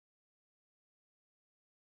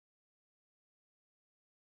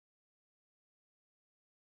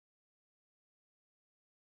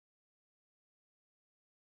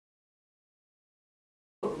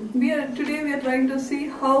today we are trying to see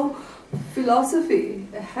how philosophy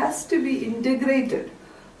has to be integrated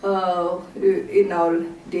in our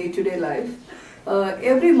day-to-day life.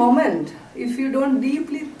 Every moment, if you don't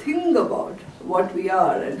deeply think about what we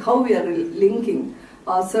are and how we are linking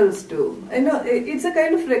ourselves to, it's a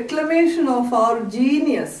kind of reclamation of our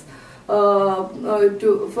genius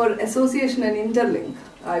for association and interlink,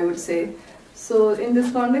 I would say. So in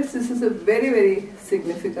this context, this is a very, very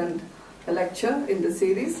significant lecture in the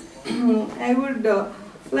series. I would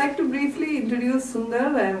like to briefly introduce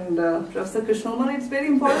Sundar and Professor Krishna Kumar. It's very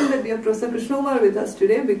important that we have Professor Krishna Kumar with us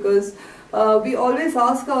today, because we always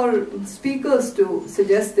ask our speakers to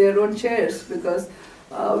suggest their own chairs, because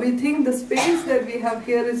we think the space that we have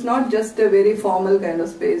here is not just a very formal kind of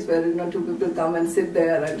space where two people come and sit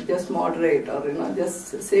there and just moderate or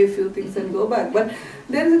just say a few things and go back. But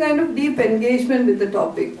there is a kind of deep engagement with the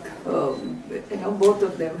topic. Both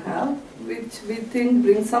of them have, which we think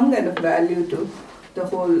brings some kind of value to the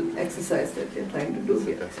whole exercise that we are trying to do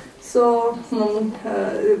here. So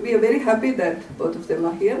we are very happy that both of them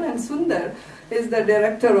are here. And Sundar is the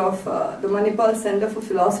director of the Manipal Center for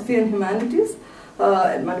Philosophy and Humanities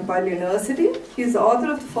at Manipal University. He is the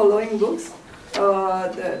author of the following books: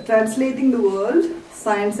 Translating the World,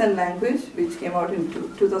 Science and Language, which came out in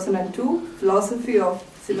 2002, Philosophy of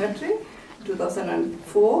Symmetry,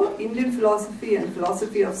 2004, Indian Philosophy and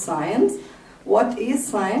Philosophy of Science, What is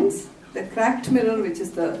Science? The Cracked Mirror, which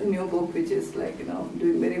is the new book, which is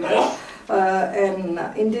doing very well, and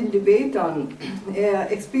Indian Debate on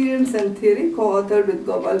Experience and Theory, co-authored with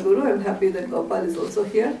Gopal Guru. I'm happy that Gopal is also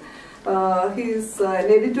here. He is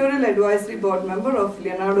an editorial advisory board member of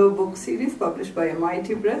Leonardo book series published by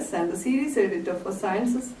MIT Press, and the series editor for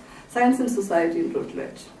Science and Society in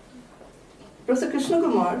Routledge. Professor Krishna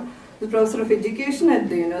Kumar is Professor of Education at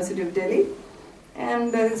the University of Delhi,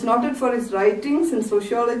 and is noted for his writings in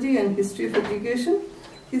sociology and history of education.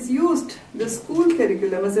 He's used the school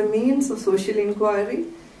curriculum as a means of social inquiry.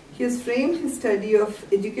 He has framed his study of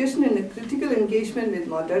education in a critical engagement with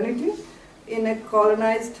modernity in a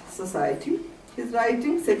colonized society. His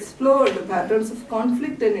writings explore the patterns of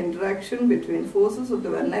conflict and interaction between forces of the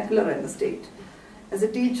vernacular and the state. As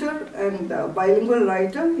a teacher and bilingual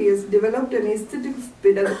writer, he has developed an aesthetic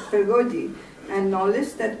pedagogy and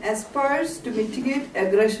knowledge that aspires to mitigate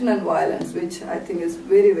aggression and violence, which I think is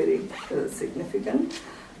very, very significant.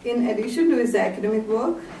 In addition to his academic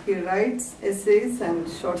work, he writes essays and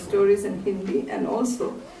short stories in Hindi, and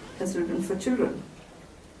also has written for children.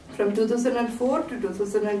 From 2004 to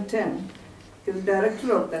 2010, he was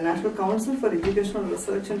director of the National Council for Educational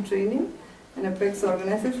Research and Training, an apex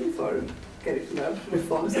organization for curricular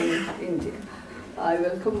reforms in India. I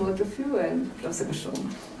welcome both of you and Professor Krishna.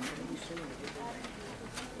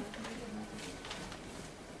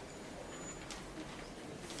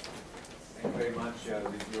 Thank you very much,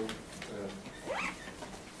 Vishnu.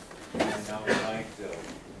 And now I'd like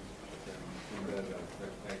Sundar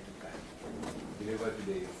Sarukkai to deliver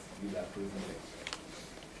today's LILA PRISM lecture.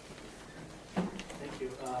 Thank you.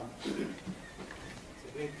 It's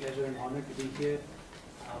a great pleasure and honor to be here.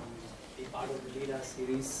 Be part of the LILA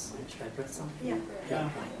series. Should I press some? Yeah.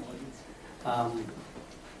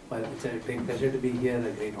 Well, it's a great pleasure to be here,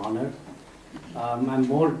 a great honor. I'm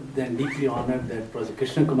more than deeply honored that Professor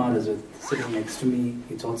Krishna Kumar is sitting next to me.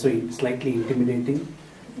 It's also slightly intimidating.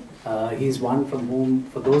 He's one from whom,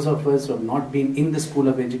 for those of us who have not been in the School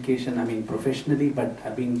of Education, I mean professionally, but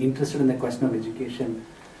have been interested in the question of education,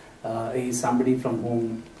 he's somebody from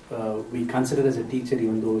whom we consider as a teacher,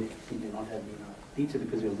 even though he may not have been a teacher,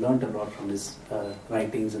 because we have learned a lot from his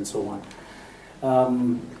writings and so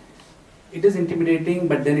on. It is intimidating,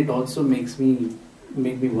 but then it also made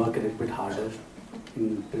me work a little bit harder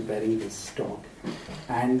in preparing this talk.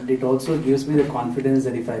 And it also gives me the confidence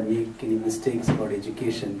that if I make any mistakes about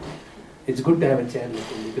education, it's good to have a chair with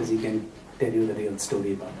him, because he can tell you the real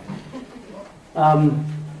story about it.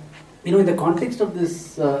 In the context of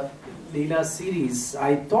this LILA series,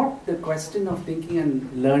 I thought the question of thinking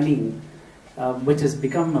and learning, which has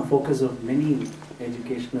become a focus of many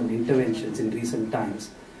educational interventions in recent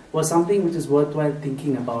times, was something which is worthwhile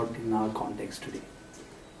thinking about in our context today.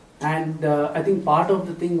 And I think part of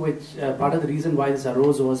the reason why this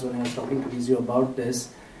arose was when I was talking to Lizio about this.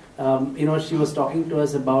 She was talking to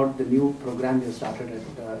us about the new program we started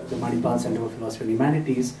at the Manipal Center for Philosophy and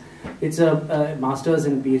Humanities. It's a master's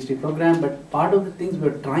and PhD program, but part of the things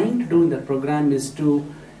we're trying to do in that program is to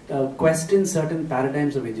question certain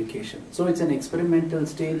paradigms of education. So it's an experimental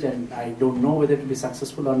stage, and I don't know whether it will be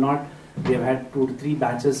successful or not. We have had 2 to 3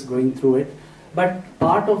 batches going through it. But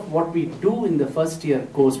part of what we do in the first year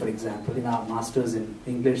course, for example, in our masters in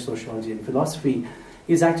English, sociology and philosophy,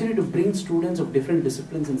 is actually to bring students of different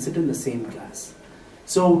disciplines and sit in the same class.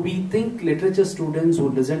 So we think literature students who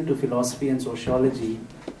listen to philosophy and sociology,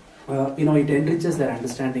 it enriches their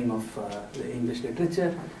understanding of the English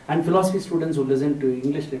literature, and philosophy students who listen to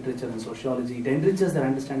English literature and sociology, it enriches their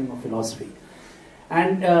understanding of philosophy.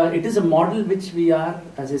 And it is a model which we are,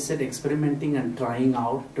 as I said, experimenting and trying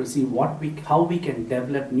out to see how we can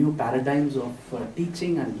develop new paradigms of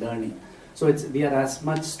teaching and learning. So we are as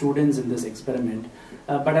much students in this experiment,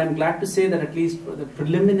 but I'm glad to say that at least for the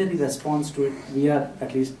preliminary response to it, we are,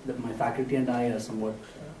 at least my faculty and I are somewhat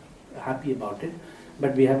happy about it,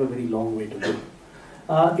 but we have a very long way to go.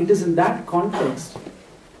 It is in that context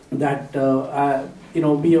that,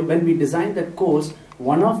 when we designed that course,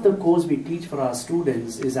 one of the courses we teach for our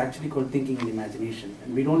students is actually called Thinking and Imagination.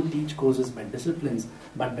 And we don't teach courses by disciplines,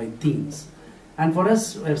 but by themes. And for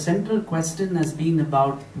us, a central question has been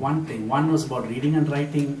about one thing. One was about reading and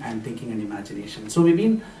writing and thinking and imagination. So we've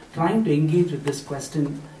been trying to engage with this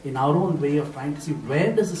question in our own way of trying to see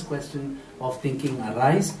where does this question of thinking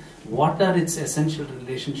arise, what are its essential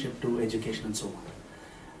relationship to education and so on.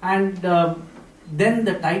 And then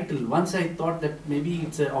the title, once I thought that maybe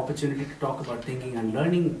it's an opportunity to talk about thinking and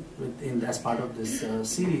learning as part of this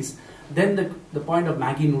series, then the point of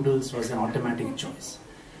Maggi Noodles was an automatic choice.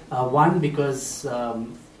 One, because,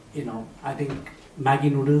 I think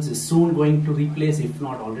Maggi Noodles is soon going to replace, if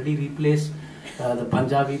not already replaced, the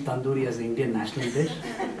Punjabi tandoori as the Indian national dish.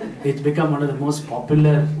 It's become one of the most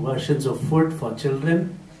popular versions of food for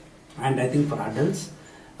children and I think for adults.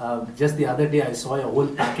 Just the other day I saw a whole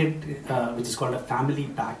packet which is called a family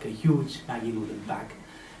pack, a huge Maggi noodle pack.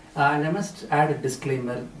 And I must add a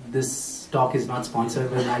disclaimer, this talk is not sponsored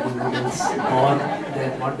by Maggi Noodles or they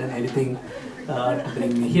have not done anything to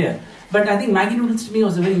bring me here. But I think Maggi Noodles to me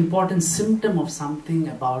was a very important symptom of something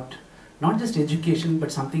about not just education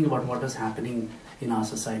but something about what is happening in our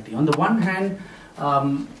society. On the one hand,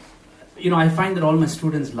 I find that all my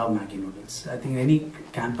students love Maggi Noodles. I think any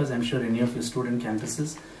campus, I'm sure any of your student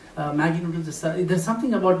campuses, Maggi Noodles is, there's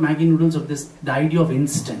something about Maggi Noodles of the idea of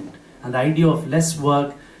instant and the idea of less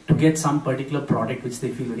work to get some particular product which they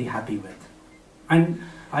feel very happy with. And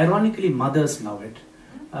ironically, mothers love it.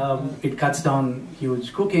 It cuts down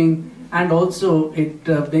huge cooking and also it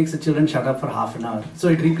makes the children shut up for half an hour. So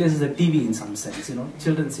it replaces the TV in some sense.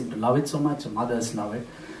 Children seem to love it so much, mothers love it.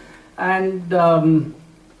 And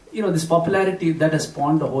this popularity that has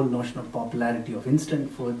spawned the whole notion of popularity of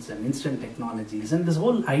instant foods and instant technologies and this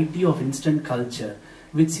whole idea of instant culture,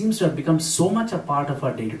 which seems to have become so much a part of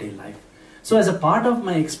our day-to-day life. So as a part of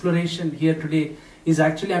my exploration here today is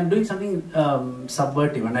actually I'm doing something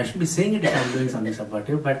subversive, and I should be saying it if I'm doing something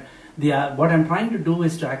subversive, but what I'm trying to do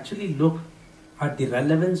is to actually look at the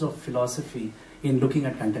relevance of philosophy in looking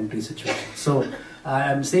at contemporary situations. So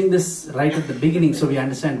I'm saying this right at the beginning so we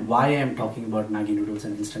understand why I'm talking about Maggi Noodles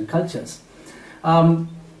and instant cultures. To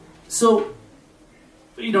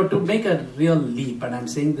make a real leap, and I'm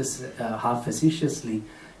saying this half facetiously,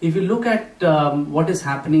 if you look at what is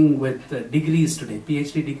happening with degrees today,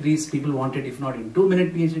 PhD degrees, people want it, if not in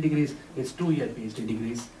 2-minute PhD degrees, it's 2-year PhD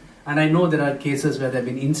degrees. And I know there are cases where there have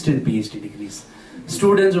been instant PhD degrees.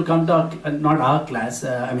 Students who come to not our class,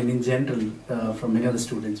 in general, from many other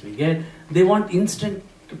students we get, they want instant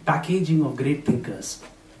packaging of great thinkers.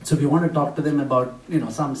 So if you want to talk to them about,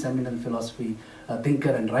 some seminal philosophy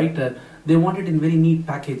thinker and writer, they want it in very neat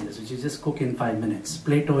packages, which you just cook in 5 minutes.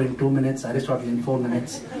 Plato in 2 minutes, Aristotle in 4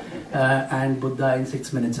 minutes, and Buddha in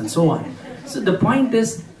 6 minutes, and so on. So the point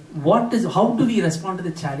is, how do we respond to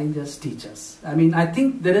the challenge as teachers? I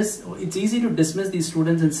think it's easy to dismiss these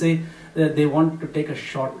students and say that they want to take a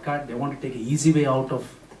shortcut, they want to take an easy way out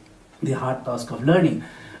of the hard task of learning.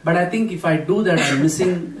 But I think if I do that, I'm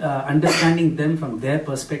missing understanding them from their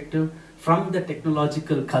perspective, from the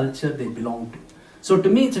technological culture they belong to. So to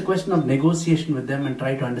me, it's a question of negotiation with them and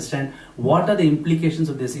try to understand what are the implications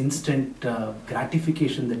of this instant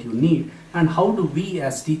gratification that you need, and how do we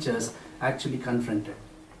as teachers actually confront it.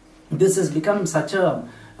 This has become such a,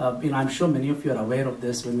 I'm sure many of you are aware of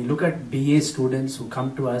this. When we look at BA students who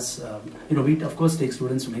come to us, we of course take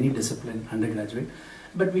students from any discipline, undergraduate,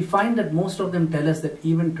 but we find that most of them tell us that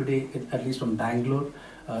even today, at least from Bangalore,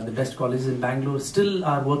 the best colleges in Bangalore still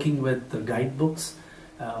are working with the guidebooks,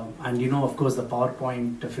 and of course the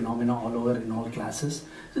PowerPoint phenomena all over in all classes.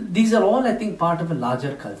 So these are all, I think, part of a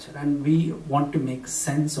larger culture, and we want to make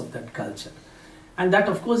sense of that culture. And that,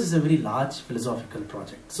 of course, is a very large philosophical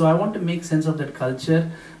project. So I want to make sense of that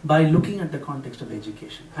culture by looking at the context of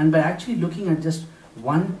education and by actually looking at just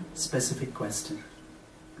one specific question.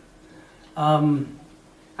 And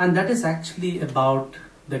that is actually about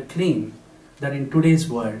the claim that in today's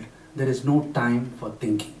world, there is no time for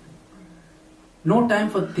thinking. No time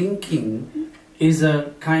for thinking is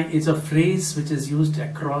a phrase which is used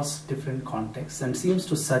across different contexts and seems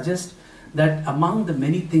to suggest that among the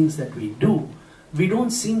many things that we do, we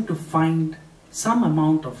don't seem to find some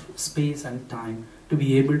amount of space and time to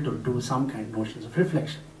be able to do some kind of notions of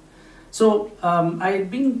reflection. So I've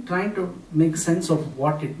been trying to make sense of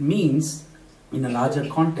what it means in a larger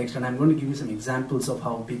context, and I'm going to give you some examples of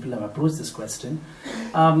how people have approached this question.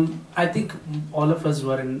 I think all of us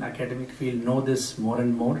who are in academic field know this more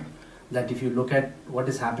and more, that if you look at what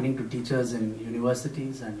is happening to teachers in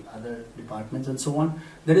universities and other departments and so on,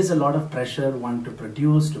 there is a lot of pressure, one, to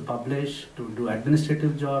produce, to publish, to do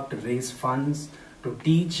administrative job, to raise funds, to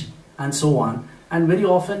teach, and so on. And very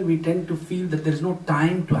often we tend to feel that there is no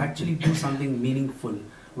time to actually do something meaningful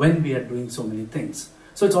when we are doing so many things.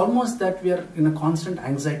 So it's almost that we are in a constant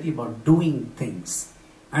anxiety about doing things.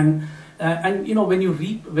 And you know, when you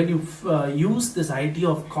use this idea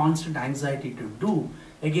of constant anxiety to do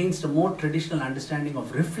against a more traditional understanding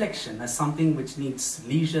of reflection as something which needs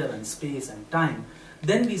leisure and space and time,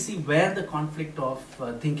 then we see where the conflict of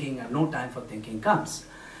thinking and no time for thinking comes.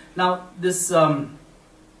 Now, this, you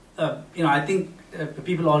know, I think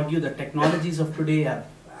people argue that technologies of today have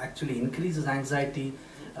actually increases anxiety.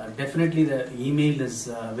 Definitely the email is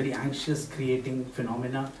very anxious creating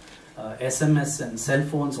phenomena. SMS and cell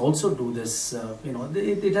phones also do this. You know,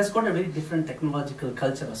 it has got a very different technological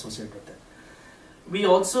culture associated with it. We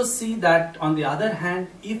also see that, on the other hand,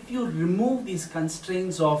 if you remove these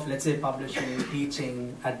constraints of, let's say, publishing,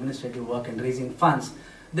 teaching, administrative work, and raising funds,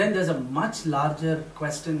 then there's a much larger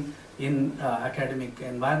question in academic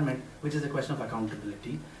environment, which is the question of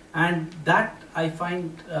accountability. And that I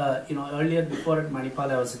find, you know, earlier, before at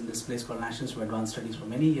Manipal, I was in this place called National Institute for Advanced Studies for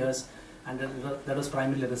many years, and that was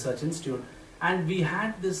primarily a research institute. And we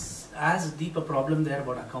had this as deep a problem there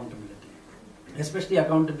about accountability, especially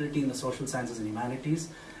accountability in the social sciences and humanities,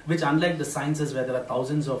 which, unlike the sciences where there are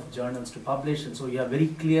thousands of journals to publish, and so you have very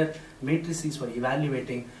clear matrices for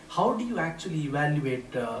evaluating, how do you actually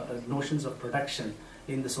evaluate notions of production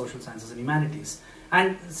in the social sciences and humanities?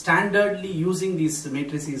 And standardly using these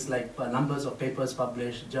matrices like numbers of papers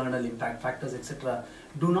published, journal impact factors, etc.,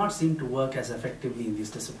 do not seem to work as effectively in these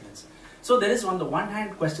disciplines. So there is, on the one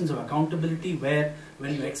hand, questions of accountability, where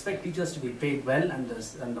when you expect teachers to be paid well,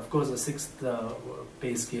 and of course the sixth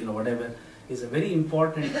pay scale or whatever is a very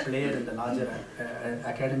important player in the larger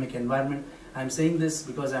academic environment. I'm saying this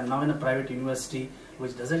because I'm now in a private university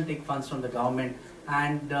which doesn't take funds from the government,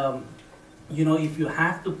 and you know, if you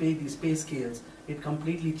have to pay these pay scales, it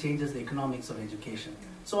completely changes the economics of education.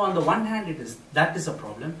 So on the one hand, that is a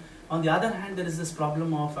problem. On the other hand, there is this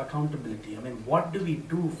problem of accountability. I mean, what do we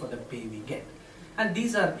do for the pay we get? And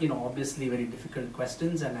these are, you know, obviously very difficult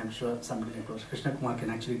questions, and I'm sure somebody like Krishna Kumar can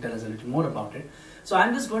actually tell us a little more about it. So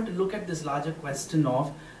I'm just going to look at this larger question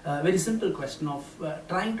of, very simple question of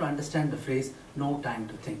trying to understand the phrase, no time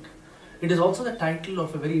to think. It is also the title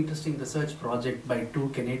of a very interesting research project by two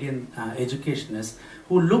Canadian educationists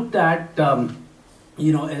who looked at,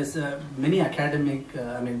 you know, as many academic,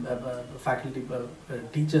 faculty,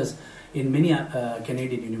 teachers in many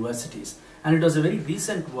Canadian universities. And it was a very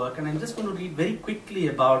recent work, and I'm just going to read very quickly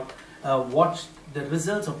about what the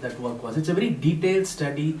results of that work was. It's a very detailed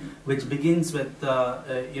study which begins with,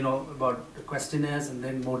 you know, about questionnaires and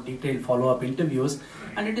then more detailed follow-up interviews.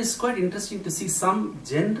 And it is quite interesting to see some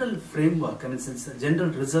general framework, I mean, general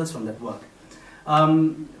results from that work.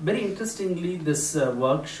 Very interestingly, this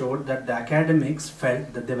work showed that the academics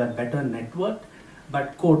felt that they were better networked,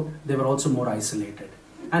 but, quote, they were also more isolated.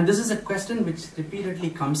 And this is a question which repeatedly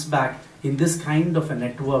comes back in this kind of a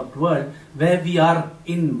networked world, where we are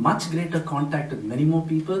in much greater contact with many more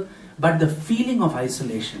people, but the feeling of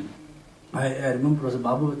isolation. I remember Professor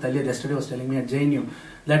Babu Talia yesterday was telling me at JNU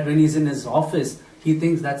that when he's in his office, he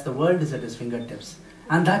thinks that the world is at his fingertips.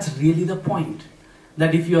 And that's really the point.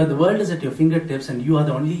 That if the world is at your fingertips and you are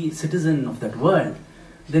the only citizen of that world,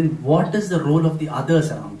 then what is the role of the others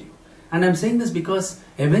around you? And I'm saying this because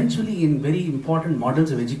eventually in very important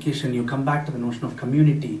models of education, you come back to the notion of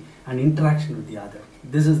community and interaction with the other.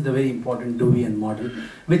 This is the very important Deweyan model,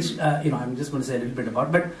 which, you know, I'm just going to say a little bit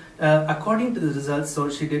about. But according to the results, so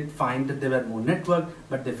she did find that they were more networked,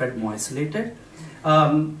 but they felt more isolated.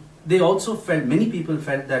 They also felt, many people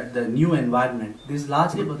felt that the new environment, this is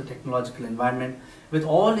largely about the technological environment, with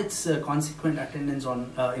all its consequent attendance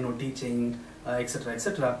on, you know, teaching, etc.,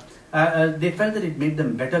 etc., they felt that it made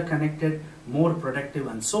them better connected, more productive,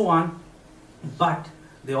 and so on. But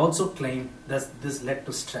they also claimed that this led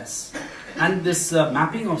to stress. And this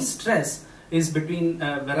mapping of stress is between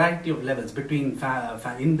a variety of levels, between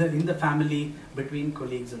in the family, between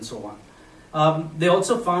colleagues, and so on. They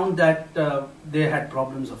also found that they had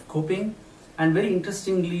problems of coping, and very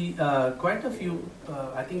interestingly, quite a few,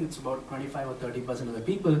 I think it's about 25 or 30% of the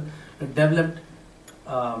people developed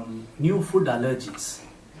new food allergies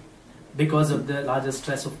because of the larger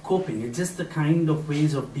stress of coping. It's just the kind of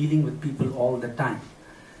ways of dealing with people all the time.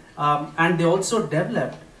 And they also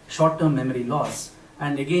developed short-term memory loss.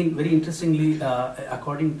 And again, very interestingly,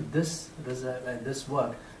 according to this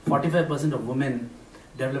work, 45% of women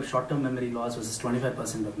develop short-term memory loss versus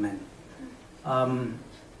 25% of men.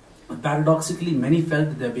 Paradoxically, many felt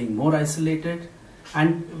that they're being more isolated.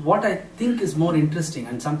 And what I think is more interesting,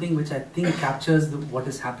 and something which I think captures what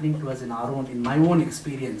is happening to us in my own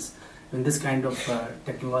experience in this kind of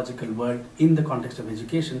technological world in the context of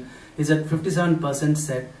education, is that 57%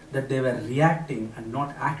 said that they were reacting and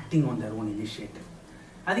not acting on their own initiative.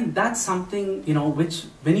 I think that's something, which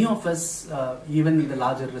many of us, even in the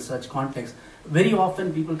larger research context, very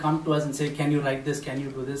often people come to us and say, can you write this, can you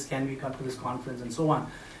do this, can we come to this conference, and so on.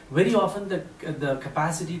 Very often the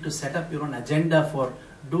capacity to set up your own agenda for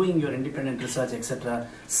doing your independent research, etc.,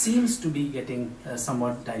 seems to be getting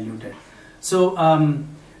somewhat diluted. So and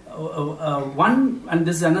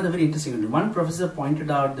this is another very interesting one. One professor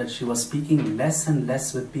pointed out that she was speaking less and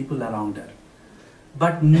less with people around her,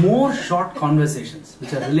 but more short conversations,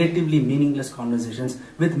 which are relatively meaningless conversations,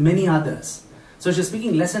 with many others. So she's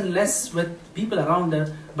speaking less and less with people around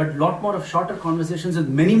her, but a lot more of shorter conversations with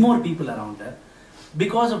many more people around her,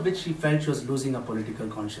 because of which she felt she was losing her political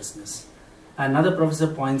consciousness. Another professor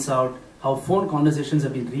points out how phone conversations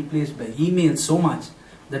have been replaced by email so much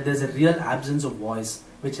that there's a real absence of voice,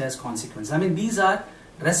 which has consequences. I mean, these are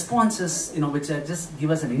responses, which just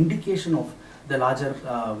give us an indication of the larger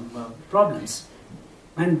problems.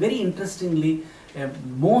 And very interestingly,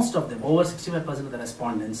 most of them, over 65% of the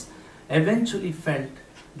respondents, eventually felt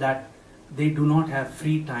that they do not have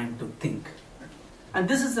free time to think. And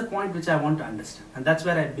this is the point which I want to understand. And that's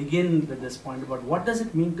where I begin with this point about what does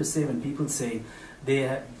it mean to say when people say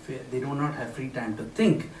they do not have free time to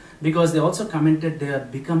think. Because they also commented they are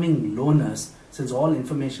becoming loners since all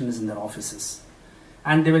information is in their offices.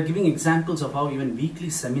 And they were giving examples of how even weekly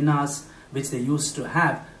seminars which they used to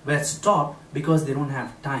have were stopped because they don't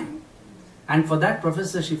have time. And for that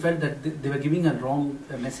professor, she felt that they were giving a wrong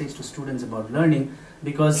message to students about learning,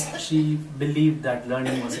 because she believed that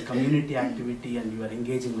learning was a community activity and you are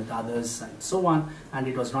engaging with others and so on, and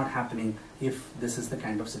it was not happening if this is the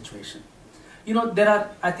kind of situation. There are,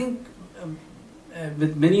 I think,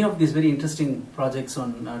 with many of these very interesting projects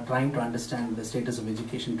on trying to understand the status of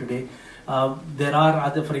education today, there are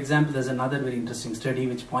other, for example, there's another very interesting study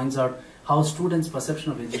which points out how students'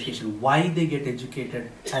 perception of education, why they get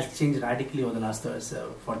educated, has changed radically over the last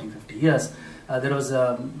 40, 50 years. There was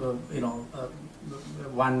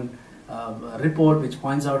one report which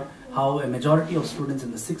points out how a majority of students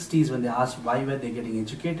in the 60s, when they asked why were they getting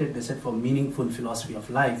educated, they said for meaningful philosophy of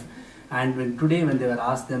life. And today when they were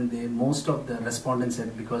asked them, most of the respondents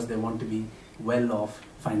said because they want to be well off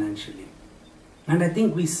financially. And I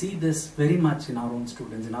think we see this very much in our own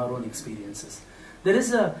students, in our own experiences. There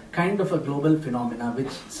is a kind of a global phenomena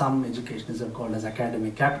which some educationists have called as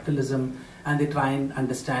academic capitalism, and they try and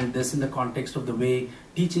understand this in the context of the way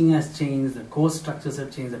teaching has changed, the course structures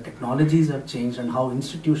have changed, the technologies have changed, and how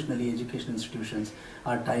institutionally education institutions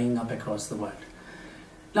are tying up across the world.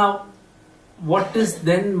 Now, what is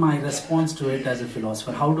then my response to it as a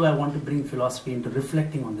philosopher? How do I want to bring philosophy into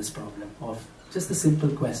reflecting on this problem of just the simple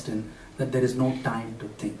question that there is no time to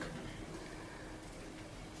think?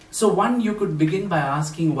 So one, you could begin by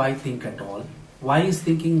asking why think at all? Why does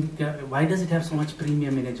it have so much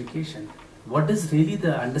premium in education? What is really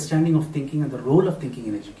the understanding of thinking and the role of thinking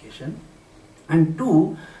in education? And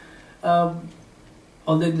two,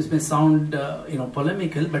 although this may sound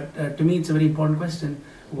polemical, but to me it's a very important question.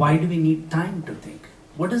 Why do we need time to think?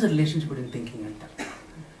 What is the relationship between thinking and time?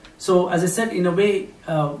 So as I said, in a way,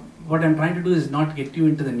 what I'm trying to do is not get you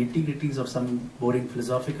into the nitty-gritties of some boring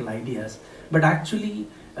philosophical ideas, but actually,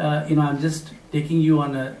 I'm just taking you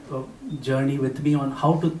on a journey with me on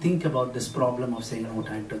how to think about this problem of saying no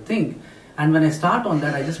time to think. And when I start on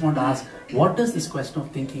that, I just want to ask, what does this question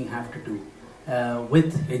of thinking have to do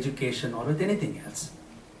with education or with anything else?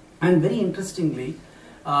 And very interestingly,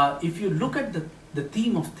 if you look at the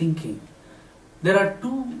theme of thinking, there are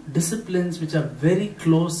two disciplines which are very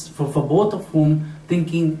close, for both of whom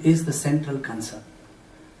thinking is the central concern.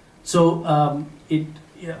 So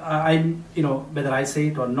whether I say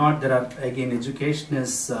it or not, there are again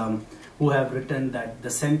educationists who have written that the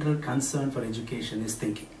central concern for education is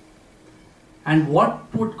thinking. And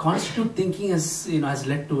what would constitute thinking has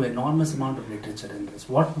led to enormous amount of literature in this.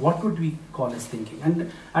 What would we call as thinking?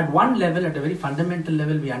 And at one level, at a very fundamental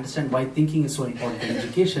level, we understand why thinking is so important in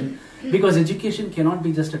education, because education cannot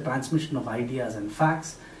be just a transmission of ideas and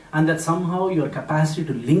facts, and that somehow your capacity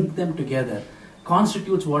to link them together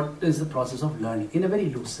constitutes what is the process of learning in a very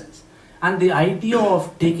loose sense. And the idea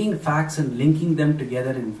of taking facts and linking them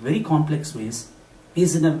together in very complex ways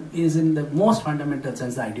is in the most fundamental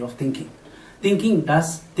sense the idea of thinking. Thinking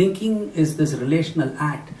is this relational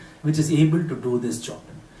act which is able to do this job.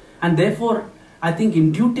 And therefore, I think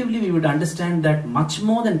intuitively we would understand that much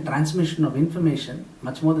more than transmission of information,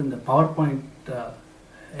 much more than the PowerPoint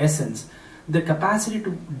essence, the capacity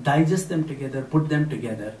to digest them together, put them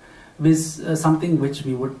together, is something which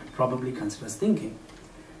we would probably consider as thinking.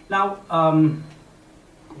 Now,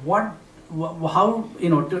 why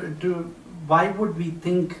would we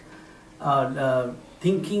think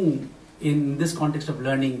thinking in this context of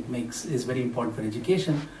learning is very important for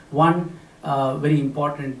education? One very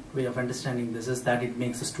important way of understanding this is that it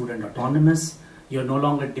makes a student autonomous. You're no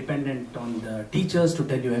longer dependent on the teachers to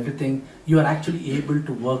tell you everything. You are actually able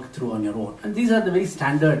to work through on your own. And these are the very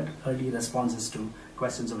standard early responses to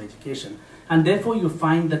questions of education. And therefore you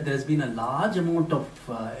find that there's been a large amount of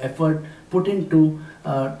effort put into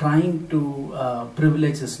trying to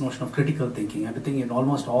privilege this notion of critical thinking. I think in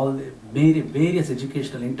almost all various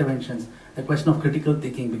educational interventions, the question of critical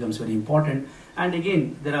thinking becomes very important. And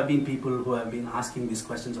again, there have been people who have been asking these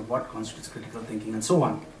questions of what constitutes critical thinking and so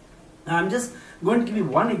on. I'm just going to give you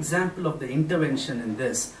one example of the intervention in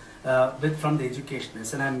this from the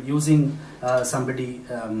educationists, and I'm using somebody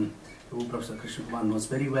who Professor Krishna Kumar knows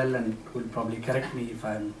very well and will probably correct me if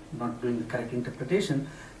I'm not doing the correct interpretation.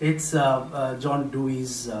 It's John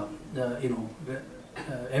Dewey's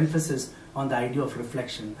emphasis on the idea of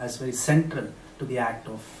reflection as very central to the act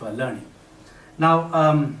of learning.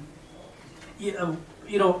 Now,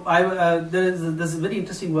 there's a very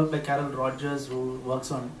interesting work by Carol Rogers who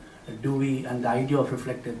works on Dewey and the idea of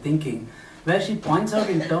reflective thinking, where she points out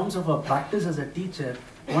in terms of her practice as a teacher,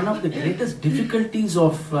 one of the greatest difficulties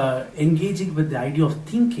of engaging with the idea of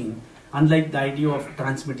thinking, unlike the idea of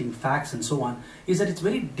transmitting facts and so on, is that it's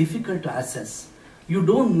very difficult to assess. You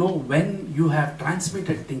don't know when you have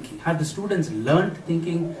transmitted thinking. Have the students learned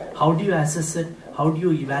thinking? How do you assess it? How do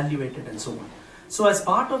you evaluate it? And so on. So as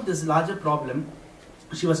part of this larger problem,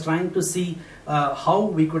 she was trying to see how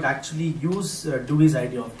we could actually use Dewey's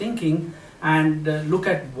idea of thinking and look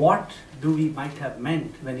at what Dewey might have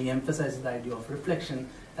meant when he emphasizes the idea of reflection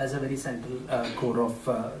as a very central core of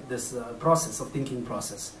this process, of thinking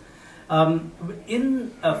process. From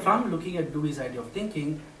looking at Dewey's idea of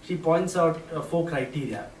thinking, she points out 4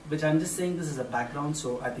 criteria, which I'm just saying this is a background,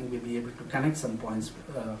 so I think we'll be able to connect some points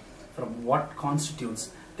from what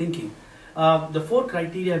constitutes thinking. The 4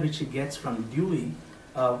 criteria which she gets from Dewey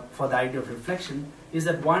for the idea of reflection is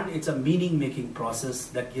that one, it's a meaning-making process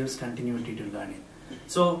that gives continuity to learning.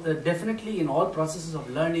 So definitely in all processes of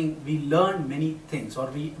learning, we learn many things, or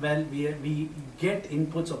we get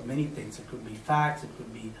inputs of many things. It could be facts, it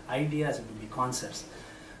could be ideas, it could be concepts.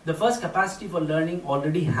 The first capacity for learning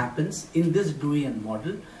already happens in this Deweyan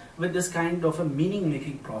model with this kind of a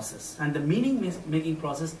meaning-making process. And the meaning-making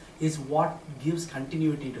process is what gives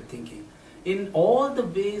continuity to thinking. In all the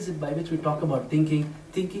ways by which we talk about thinking,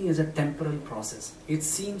 thinking is a temporal process. It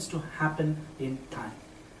seems to happen in time.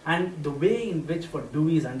 And the way in which for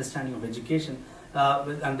Dewey's understanding of education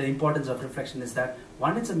and the importance of reflection is that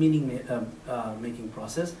one, it's a meaning-making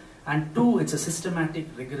process, and two, it's a systematic,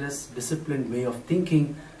 rigorous, disciplined way of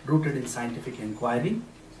thinking rooted in scientific inquiry,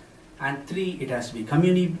 and three, it has to be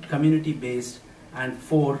community-based, and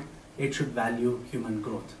four, it should value human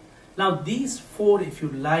growth. Now these 4, if you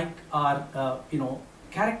like, are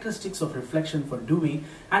characteristics of reflection for Dewey,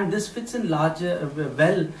 and this fits in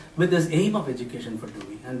well with this aim of education for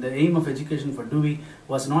Dewey. And the aim of education for Dewey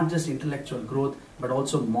was not just intellectual growth, but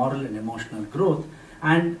also moral and emotional growth,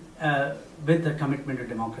 and with a commitment to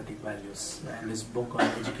democratic values. And his book on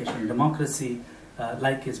education and democracy,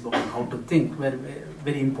 like his book on how to think, were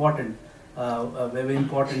very important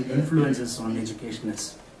influences on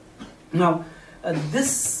educationists. Now,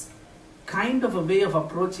 this kind of a way of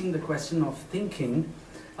approaching the question of thinking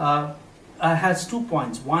has 2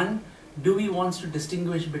 points. One, Dewey wants to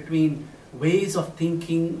distinguish between ways of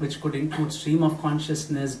thinking which could include stream of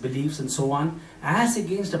consciousness, beliefs and so on, as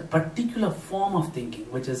against a particular form of thinking,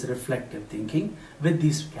 which is reflective thinking with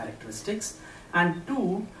these characteristics. And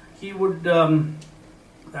two, he would, and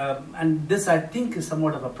this I think is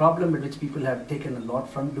somewhat of a problem with which people have taken a lot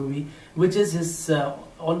from Dewey, which is his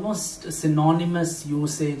almost synonymous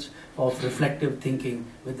usage of reflective thinking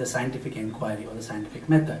with the scientific inquiry or the scientific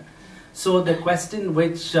method. So the question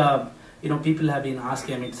which people have been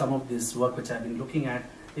asking, I mean, some of this work which I've been looking at,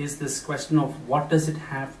 is this question of what does it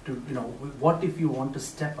have to, what if you want to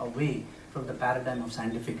step away from the paradigm of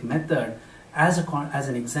scientific method as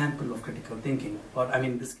an example of critical thinking? Or, I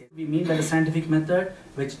mean, this case, we mean by the scientific method,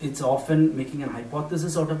 which it's often making an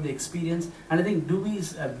hypothesis out of the experience. And I think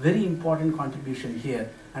Dewey's a very important contribution here.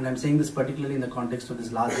 And I'm saying this particularly in the context of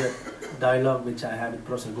this larger dialogue which I had with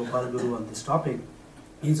Professor Gopal Guru on this topic,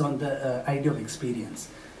 is on the idea of experience.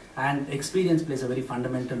 And experience plays a very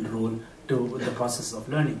fundamental role to the process of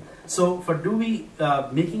learning. So for Dewey,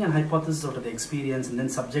 making a hypothesis out of the experience and then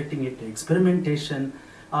subjecting it to experimentation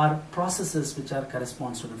are processes which are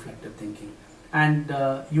corresponds to reflective thinking. And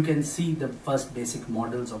you can see the first basic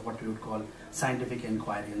models of what we would call scientific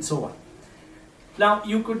inquiry and so on. Now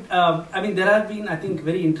you could, there have been, I think,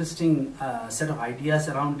 very interesting set of ideas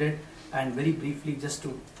around it. And very briefly, just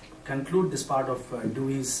to conclude this part of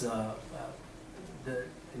Dewey's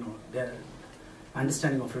their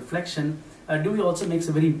understanding of reflection, Dewey also makes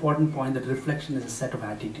a very important point that reflection is a set of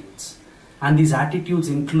attitudes, and these attitudes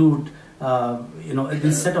include,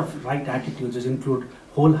 this set of right attitudes which include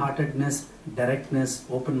wholeheartedness, directness,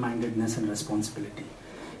 open-mindedness, and responsibility.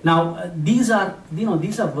 Now, these are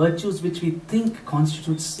virtues which we think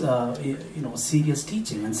constitutes, serious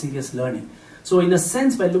teaching and serious learning. So in a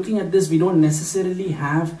sense, by looking at this, we don't necessarily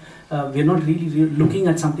have, we're not really looking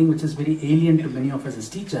at something which is very alien to many of us as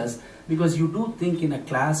teachers, because you do think in a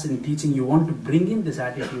class in teaching, you want to bring in this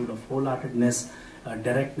attitude of wholeheartedness,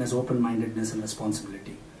 directness, open-mindedness, and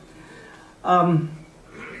responsibility.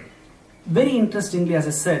 Very interestingly, as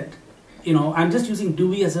I said, I'm just using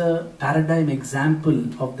Dewey as a paradigm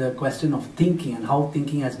example of the question of thinking and how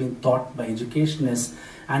thinking has been taught by educationists,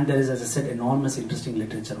 and there is, as I said, enormous interesting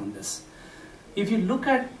literature on this. If you look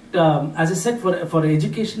at, as I said, for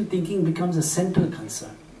education, thinking becomes a central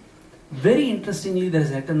concern. Very interestingly, there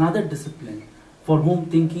is yet another discipline for whom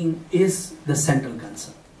thinking is the central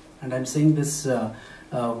concern. And I'm saying this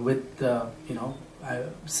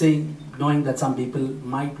knowing that some people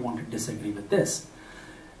might want to disagree with this.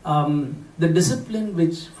 The discipline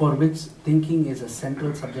for which thinking is a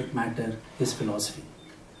central subject matter is philosophy.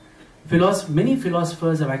 Many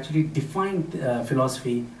philosophers have actually defined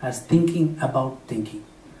philosophy as thinking about thinking.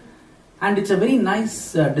 And it's a very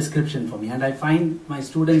nice description for me, and I find my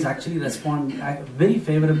students actually respond very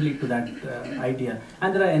favorably to that idea.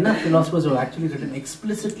 And there are enough philosophers who have actually written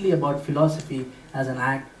explicitly about philosophy as an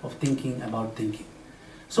act of thinking about thinking.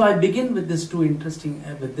 So I begin with this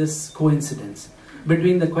with this coincidence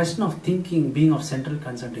between the question of thinking being of central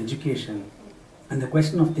concern to education and the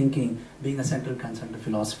question of thinking being a central concern to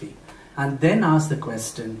philosophy. And then ask the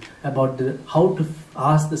question about how to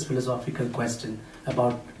ask this philosophical question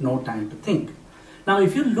about no time to think. Now,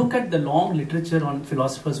 if you look at the long literature on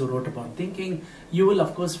philosophers who wrote about thinking, you will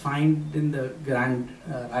of course find in the grand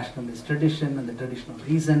rationalist tradition and the tradition of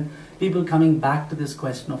reason, people coming back to this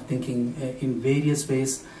question of thinking in various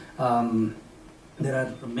ways. There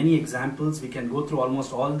are many examples. We can go through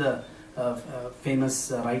almost all the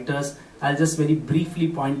famous writers. I'll just very briefly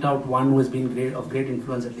point out one who has been of great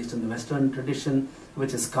influence, at least in the Western tradition,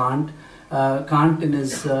 which is Kant. Kant, in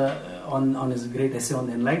his on his great essay on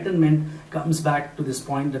the Enlightenment, comes back to this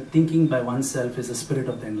point that thinking by oneself is the spirit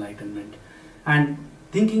of the Enlightenment. And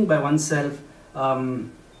thinking by oneself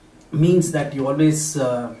means that you always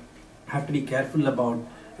have to be careful about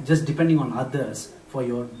just depending on others for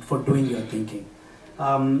doing your thinking.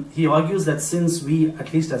 He argues that since we,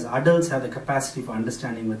 at least as adults, have the capacity for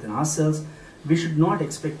understanding within ourselves, we should not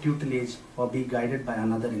expect tutelage or be guided by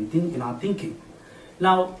another in our thinking.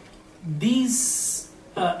 Now, these,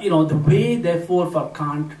 the way, therefore, for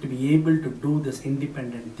Kant to be able to do this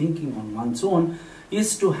independent thinking on one's own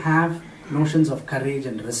is to have notions of courage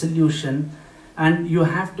and resolution. And you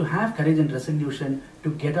have to have courage and resolution to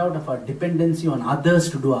get out of our dependency on others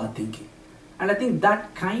to do our thinking. And I think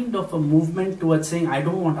that kind of a movement towards saying, I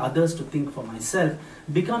don't want others to think for myself,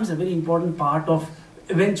 becomes a very important part of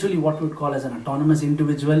eventually what we would call as an autonomous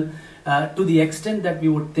individual, to the extent that we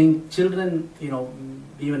would think children,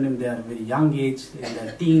 even in their very young age, in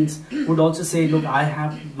their teens, would also say, look, I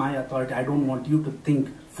have my authority, I don't want you to think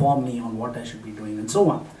for me on what I should be doing, and so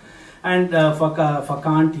on. And for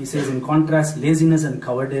Kant, he says, in contrast, laziness and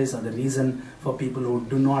cowardice are the reason for people who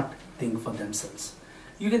do not think for themselves.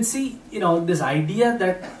 You can see, this idea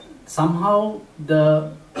that somehow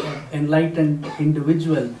the enlightened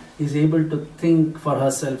individual is able to think for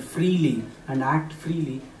herself freely and act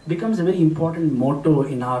freely becomes a very important motto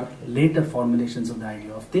in our later formulations of the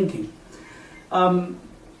idea of thinking.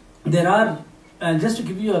 there are, just to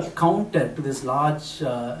give you a counter to this large,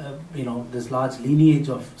 this large lineage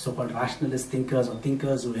of so-called rationalist thinkers or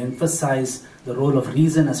thinkers who emphasize the role of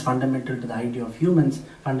reason as fundamental to the idea of humans,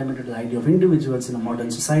 fundamental to the idea of individuals in a modern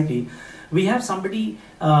society, we have somebody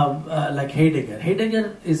like Heidegger.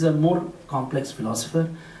 Heidegger is a more complex philosopher,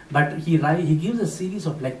 but he gives a series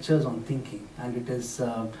of lectures on thinking, and it is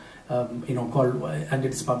called, and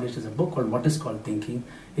it is published as a book called What is Called Thinking.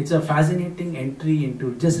 It's a fascinating entry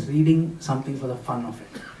into just reading something for the fun of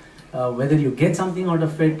it. Whether you get something out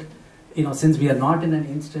of it, since we are not in an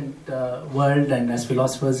instant world, and as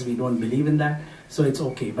philosophers we don't believe in that, so it's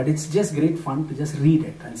okay. But it's just great fun to just read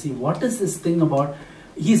it and see what is this thing about.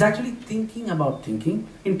 He's actually thinking about thinking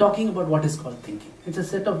in talking about what is called thinking. It's a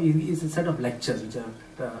set of lectures which are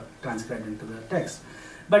transcribed into the text.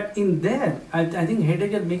 But in there, I think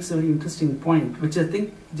Heidegger makes a very interesting point, which I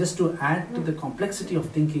think, just to add to the complexity of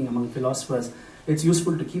thinking among philosophers, it's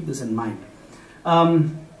useful to keep this in mind.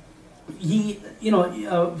 For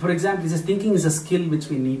example, he says thinking is a skill which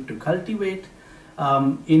we need to cultivate.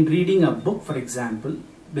 In reading a book, for example,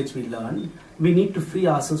 which we learn, we need to free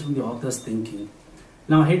ourselves from the author's thinking.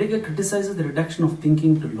 Now, Heidegger criticizes the reduction of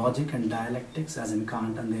thinking to logic and dialectics, as in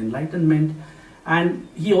Kant and the Enlightenment. And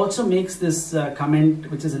he also makes this comment,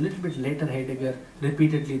 which is a little bit later, Heidegger,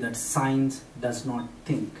 repeatedly, that science does not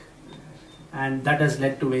think. And that has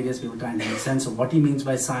led to various people trying to make sense of what he means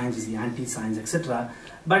by science, is he anti-science, etc.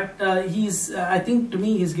 But I think, to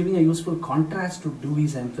me, he's giving a useful contrast to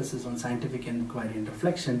Dewey's emphasis on scientific inquiry and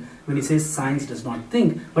reflection when he says science does not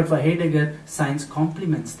think, but for Heidegger, science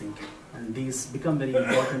complements thinking. And these become very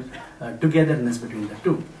important togetherness between the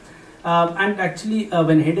two. And actually,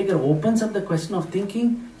 when Heidegger opens up the question of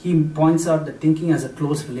thinking, he points out that thinking has a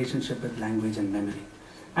close relationship with language and memory.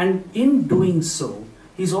 And in doing so,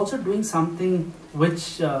 he's also doing something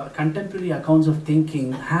which contemporary accounts of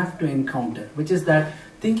thinking have to encounter, which is that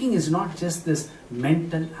thinking is not just this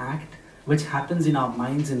mental act which happens in our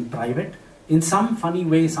minds in private. In some funny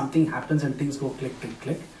way, something happens and things go click, click,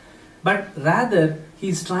 click. But rather,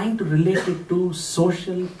 he's trying to relate it to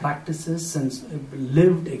social practices and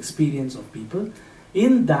lived experience of people.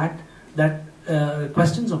 In that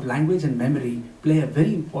questions of language and memory play a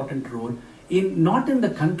very important role not in the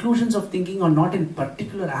conclusions of thinking or not in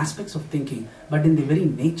particular aspects of thinking, but in the very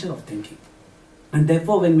nature of thinking. And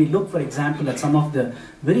therefore, when we look, for example, at some of the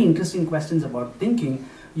very interesting questions about thinking,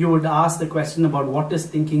 you would ask the question about what is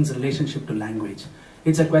thinking's relationship to language.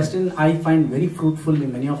 It's a question I find very fruitful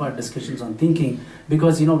in many of our discussions on thinking,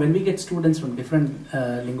 because when we get students from different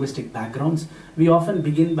linguistic backgrounds, we often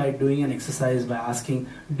begin by doing an exercise by asking,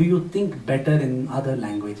 do you think better in other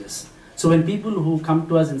languages? So when people who come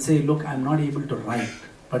to us and say, look, I'm not able to write,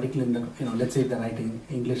 particularly in the, let's say they're writing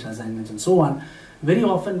English assignments and so on, very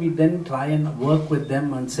often we then try and work with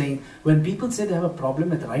them on saying, when people say they have a problem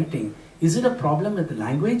with writing, is it a problem with the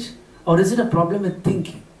language or is it a problem with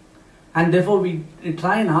thinking? And therefore, we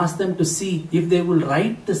try and ask them to see if they will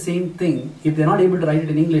write the same thing. If they're not able to write it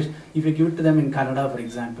in English, if you give it to them in Kannada, for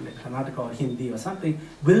example, in Karnataka or Hindi or something,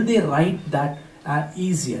 will they write that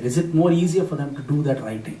easier? Is it more easier for them to do that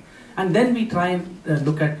writing? And then we try and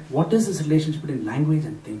look at what is this relationship between language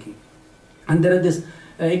and thinking. And there are this,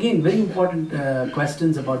 again, very important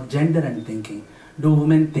questions about gender and thinking. Do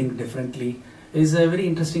women think differently? Is a very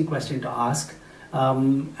interesting question to ask.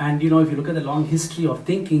 And if you look at the long history of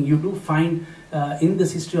thinking, you do find in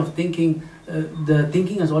this history of thinking, the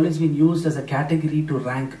thinking has always been used as a category to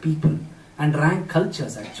rank people and rank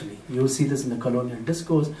cultures. Actually, you see this in the colonial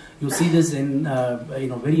discourse. You see this in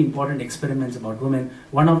very important experiments about women.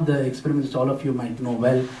 One of the experiments which all of you might know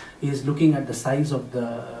well is looking at the size of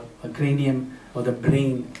the cranium or the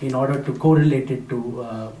brain in order to correlate it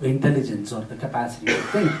to intelligence or the capacity to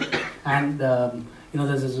think. And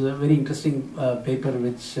there's this very interesting paper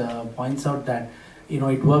which points out that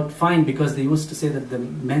it worked fine because they used to say that the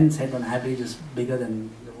men's head on average is bigger than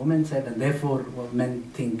the women's head, and therefore men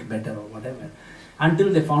think better or whatever. Until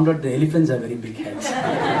they found out the elephants have very big heads.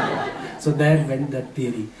 So there went that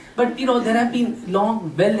theory. But there have been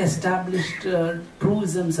long, well-established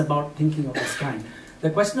truisms about thinking of this kind. The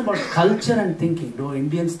question about culture and thinking, though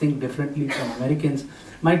Indians think differently from Americans,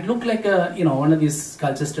 might look like one of these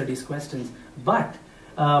culture studies questions. But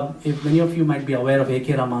if many of you might be aware of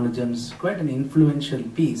A.K. Ramanujan's quite an influential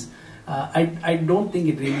piece, I don't think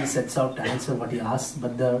it really sets out to answer what he asks,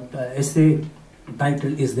 but the essay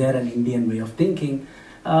title, Is There an Indian Way of Thinking?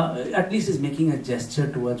 At least is making a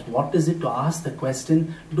gesture towards what is it to ask the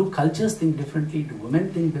question, do cultures think differently, do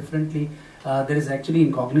women think differently? There is actually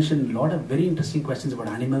in cognition a lot of very interesting questions about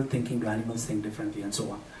animal thinking, do animals think differently and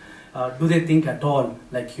so on. Do they think at all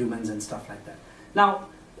like humans and stuff like that? Now,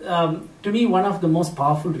 to me, one of the most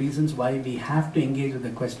powerful reasons why we have to engage with the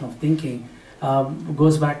question of thinking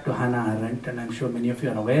goes back to Hannah Arendt, and I'm sure many of you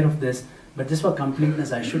are aware of this, but just for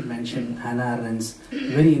completeness, I should mention Hannah Arendt's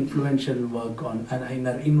very influential work on in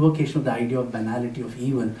her invocation of the idea of banality of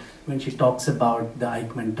evil, when she talks about the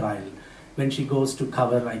Eichmann trial. When she goes to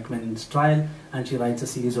cover Eichmann's trial and she writes a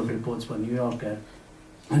series of reports for New Yorker,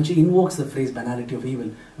 and she invokes the phrase banality of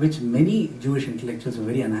evil, which many Jewish intellectuals were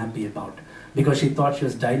very unhappy about, because she thought she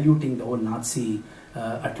was diluting the whole Nazi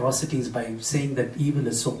atrocities by saying that evil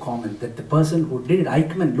is so common, that the person who did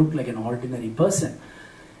Eichmann looked like an ordinary person.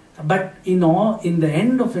 But in the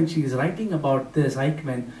end of when she is writing about this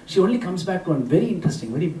Eichmann, she only comes back to one very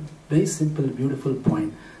interesting, very simple, beautiful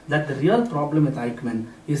point, that the real problem with Eichmann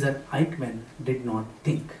is that Eichmann did not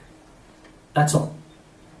think. That's all.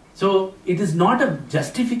 So it is not a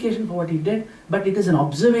justification for what he did, but it is an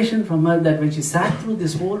observation from her that when she sat through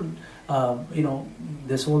this whole,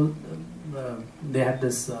 they had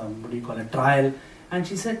this, trial, and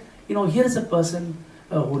she said, here is a person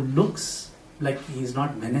who looks like he is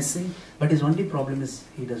not menacing, but his only problem is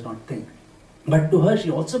he does not think. But to her,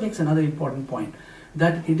 she also makes another important point,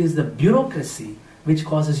 that it is the bureaucracy which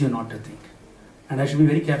causes you not to think. And I should be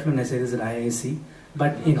very careful when I say this at IISc,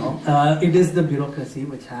 but it is the bureaucracy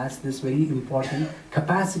which has this very important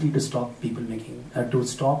capacity to stop people making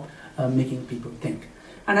people think.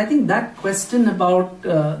 And I think that question about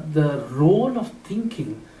the role of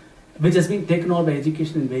thinking, which has been taken over by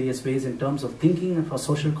education in various ways in terms of thinking for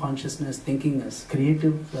social consciousness, thinking as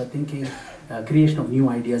creative thinking, creation of new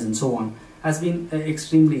ideas and so on, has been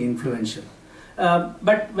extremely influential.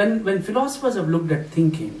 But when philosophers have looked at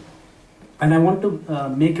thinking, and I want to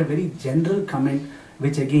make a very general comment,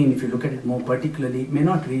 which again, if you look at it more particularly, may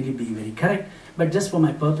not really be very correct, but just for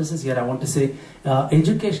my purposes here, I want to say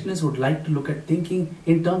educationists would like to look at thinking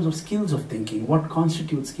in terms of skills of thinking. What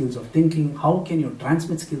constitutes skills of thinking? How can you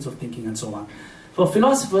transmit skills of thinking and so on? For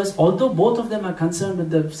philosophers, although both of them are concerned with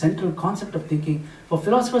the central concept of thinking, for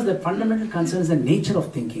philosophers the fundamental concern is the nature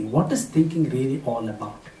of thinking. What is thinking really all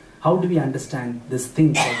about? How do we understand this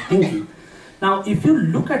thing called thinking? Now, if you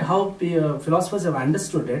look at how philosophers have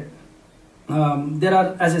understood it, there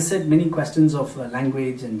are, as I said, many questions of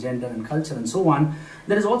language and gender and culture and so on.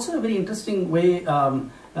 There is also a very interesting way,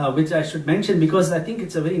 which I should mention, because I think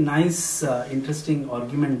it's a very nice, interesting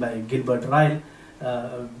argument by Gilbert Ryle,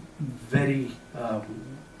 very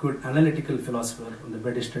good analytical philosopher from the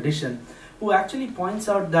British tradition, who actually points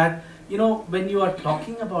out that, when you are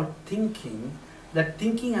talking about thinking, that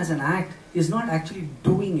thinking as an act is not actually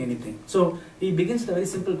doing anything. So he begins with a very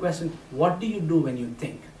simple question: what do you do when you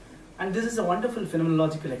think? And this is a wonderful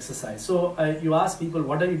phenomenological exercise. So you ask people,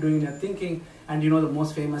 what are you doing in your thinking? And the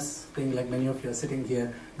most famous thing, like many of you are sitting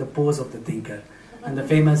here, the pose of the thinker, and the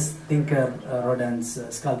famous thinker Rodin's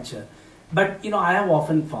sculpture. But I have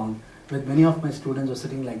often found with many of my students who are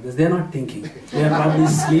sitting like this, they're not thinking. They're probably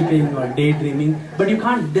sleeping or daydreaming, but you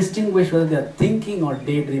can't distinguish whether they're thinking or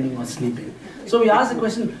daydreaming or sleeping. So we ask the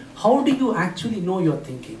question, how do you actually know you're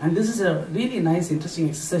thinking? And this is a really nice, interesting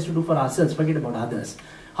exercise to do for ourselves, forget about others.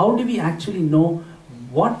 How do we actually know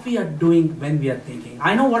what we are doing when we are thinking?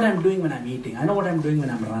 I know what I'm doing when I'm eating. I know what I'm doing when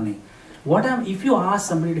I'm running. If you ask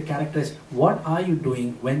somebody to characterize, what are you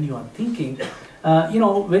doing when you are thinking?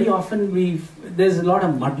 Very often there's a lot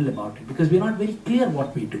of muddle about it, because we're not very clear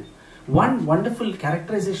what we do. One wonderful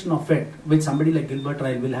characterization of it, which somebody like Gilbert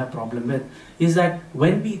Ryle will have problem with, is that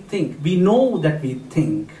when we think, we know that we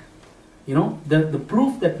think. The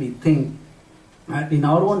proof that we think, in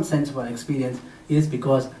our own sense of our experience, is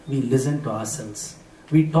because we listen to ourselves.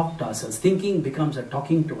 We talk to ourselves. Thinking becomes a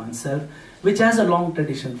talking to oneself, which has a long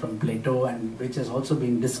tradition from Plato, and which has also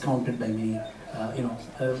been discounted by many,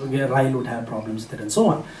 where Ryle would have problems with it and so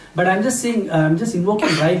on. But I'm just saying, I'm just invoking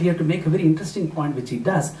Ryle here to make a very interesting point, which he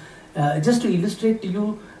does, just to illustrate to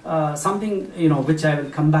you something, which I will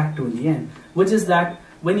come back to in the end, which is that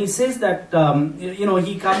when he says that,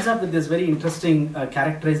 he comes up with this very interesting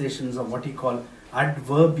characterizations of what he call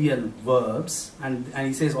adverbial verbs, and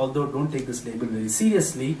he says, although don't take this label very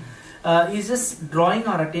seriously, he's just drawing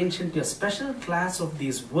our attention to a special class of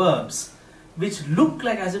these verbs which look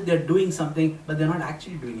like as if they're doing something, but they're not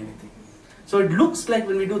actually doing anything. So it looks like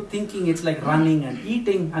when we do thinking, it's like running and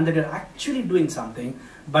eating, and that you're actually doing something,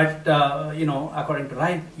 but according to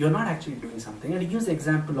Ryle, you're not actually doing something. And he gives the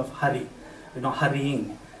example of hurry,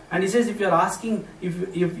 hurrying. And he says, if you're asking,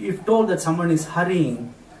 if told that someone is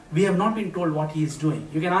hurrying, we have not been told what he is doing.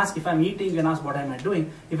 You can ask, if I'm eating, you can ask, what am I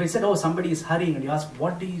doing? If I said, oh, somebody is hurrying, and you ask,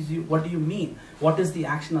 what do you mean? What is the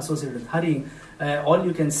action associated with hurrying? All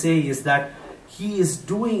you can say is that he is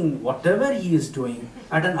doing whatever he is doing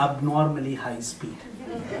at an abnormally high speed.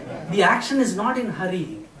 The action is not in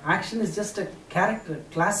hurrying. Action is just a character,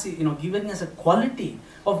 classy, giving us a quality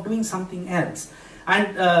of doing something else.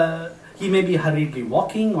 And he may be hurriedly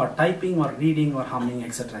walking or typing or reading or humming,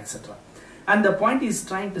 etc., etc. And the point he's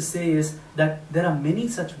trying to say is that there are many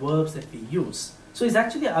such verbs that we use. So he's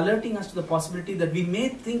actually alerting us to the possibility that we may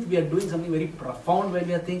think we are doing something very profound while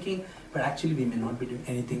we are thinking, but actually we may not be doing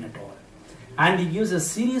anything at all. And he gives a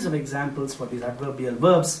series of examples for these adverbial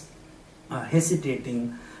verbs: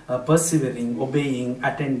 hesitating, persevering, obeying,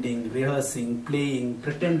 attending, rehearsing, playing,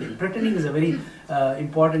 pretending. Pretending is a very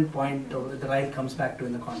important point that Ryle comes back to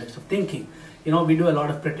in the context of thinking. We do a lot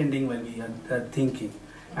of pretending when we are thinking,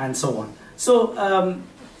 and so on. So,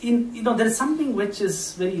 there is something which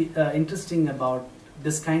is very interesting about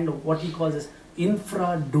this kind of what he calls as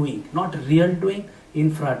infra-doing, not real doing,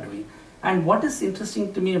 infra-doing. And what is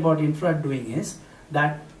interesting to me about infra-doing is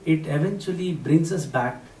that it eventually brings us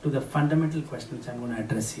back to the fundamental question which I'm going to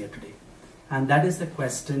address here today. And that is the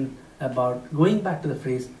question about going back to the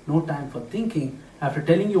phrase, no time for thinking. After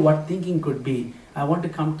telling you what thinking could be, I want to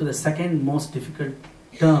come to the second most difficult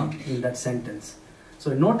term in that sentence.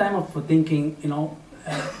 So no time for thinking,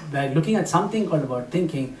 by looking at something called about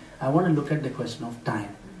thinking, I want to look at the question of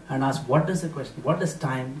time and ask, what does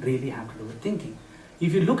time really have to do with thinking?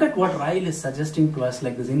 If you look at what Ryle is suggesting to us,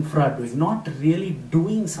 like this infra-doing, not really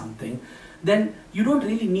doing something, then you don't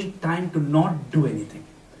really need time to not do anything.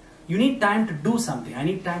 You need time to do something. I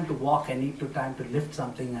need time to walk, I need time to lift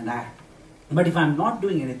something and act. But if I'm not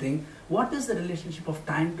doing anything, what is the relationship of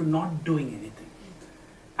time to not doing anything?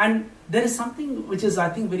 And there is something which is, I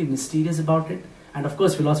think, very mysterious about it. And of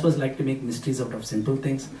course, philosophers like to make mysteries out of simple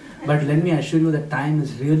things. But let me assure you that time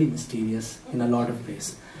is really mysterious in a lot of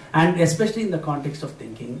ways. And especially in the context of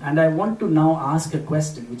thinking. And I want to now ask a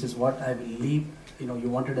question, which is what I will leave. You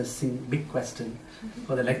wanted a big question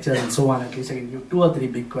for the lecture and so on. At least I can give 2 or 3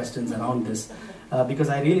 big questions around this. Because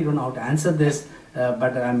I really don't know how to answer this.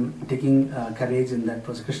 But I'm taking courage in that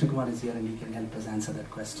Professor Krishna Kumar is here and he can help us answer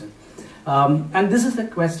that question. And this is the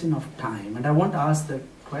question of time. And I want to ask the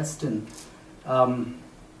question,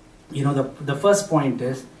 the first point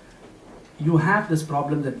is, you have this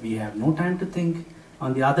problem that we have no time to think.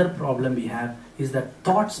 On the other problem we have is that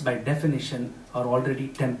thoughts by definition are already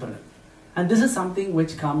temporal. And this is something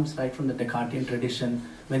which comes right from the Descartesian tradition,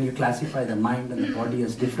 when you classify the mind and the body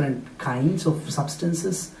as different kinds of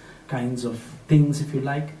substances, kinds of things, if you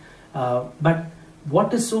like. But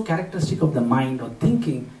what is so characteristic of the mind or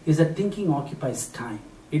thinking is that thinking occupies time.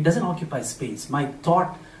 It doesn't occupy space. My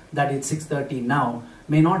thought that it's 6:30 now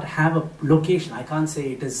may not have a location. I can't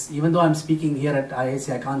say it is, even though I'm speaking here at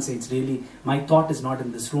IIC, I can't say it's really, my thought is not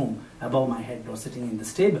in this room above my head or sitting in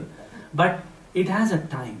this table. But it has a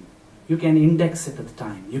time. You can index it with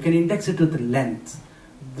time. You can index it with length.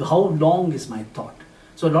 How long is my thought?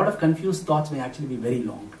 So a lot of confused thoughts may actually be very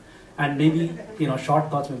long. And maybe, short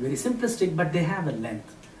thoughts may be very simplistic, but they have a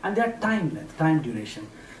length. And they are time length, time duration.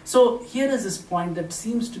 So here is this point that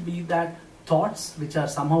seems to be that thoughts which are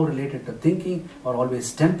somehow related to thinking are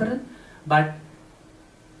always temporal, but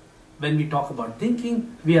when we talk about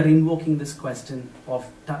thinking, we are invoking this question of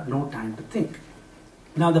no time to think.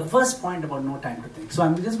 Now the first point about no time to think. So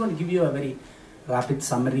I'm just going to give you a very rapid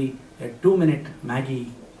summary, a 2-minute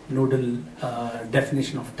Maggi noodle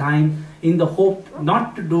definition of time, in the hope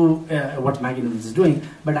not to do what Maggi Noodles is doing,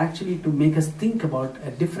 but actually to make us think about a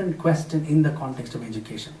different question in the context of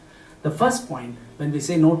education. The first point, when we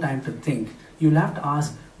say no time to think, you'll have to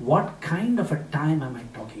ask, what kind of a time am I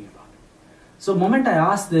talking about? So the moment I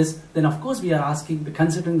ask this, then of course we are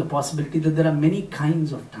considering the possibility that there are many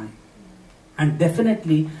kinds of time. And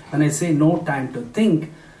definitely, when I say no time to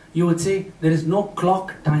think, you would say there is no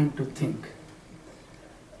clock time to think.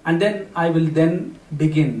 And then I will then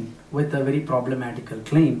begin with a very problematical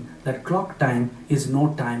claim that clock time is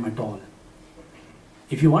no time at all.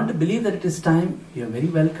 If you want to believe that it is time, you are very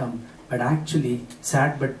welcome. But actually,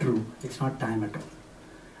 sad but true, it's not time at all.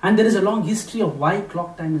 And there is a long history of why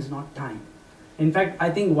clock time is not time. In fact, I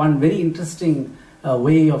think one very interesting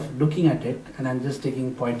way of looking at it, and I'm just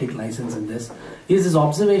taking poetic license in this, is this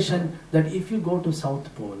observation that if you go to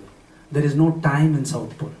South Pole, there is no time in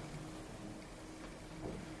South Pole.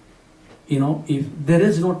 If there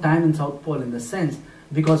is no time in South Pole in the sense,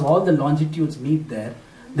 because all the longitudes meet there,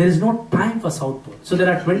 there is no time for South Pole. So there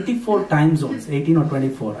are 24 time zones, 18 or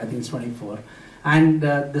 24, I think it's 24. And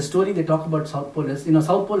the story they talk about South Pole is,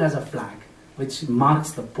 South Pole has a flag which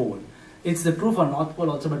marks the pole. It's the true for North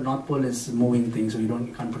Pole also, but North Pole is moving things, so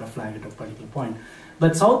you can't put a flag at a particular point.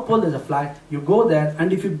 But South Pole, there's a flag. You go there,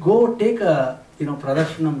 and if you go take a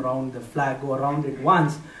Pradarshanam around the flag, go around it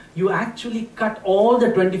once, you actually cut all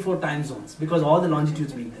the 24 time zones because all the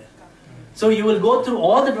longitudes meet there. So you will go through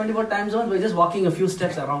all the 24 time zones by just walking a few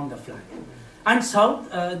steps around the flag. And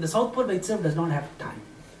the South Pole by itself does not have time.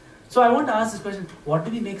 So I want to ask this question: what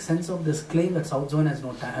do we make sense of this claim that South Zone has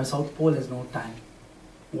no time, South Pole has no time?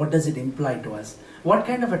 What does it imply to us? What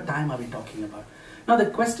kind of a time are we talking about? Now the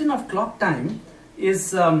question of clock time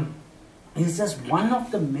is just one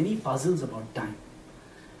of the many puzzles about time.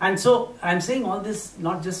 And so I'm saying all this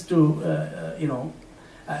not just to,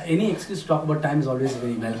 any excuse to talk about time is always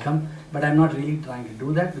very welcome, but I'm not really trying to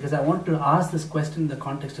do that because I want to ask this question in the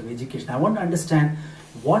context of education. I want to understand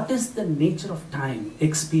what is the nature of time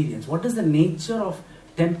experience, what is the nature of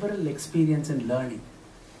temporal experience in learning,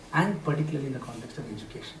 and particularly in the context of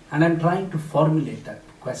education. And I'm trying to formulate that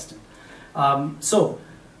question. So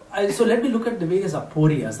let me look at the various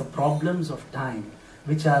aporias, the problems of time,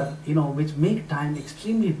 which are, which make time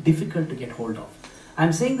extremely difficult to get hold of.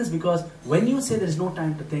 I'm saying this because when you say there is no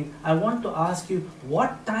time to think, I want to ask you,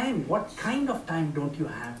 what kind of time don't you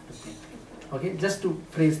have to think? Okay, just to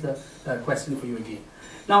phrase the question for you again.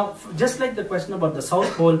 Now, just like the question about the South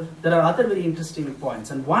Pole, there are other very interesting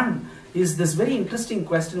points. And one is this very interesting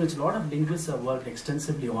question which a lot of linguists have worked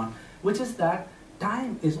extensively on, which is that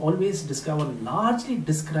time is always largely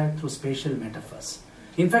described through spatial metaphors.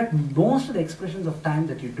 In fact, most of the expressions of time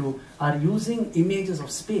that you do are using images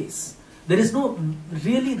of space. There's no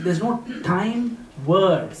time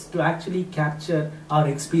words to actually capture our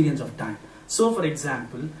experience of time. So, for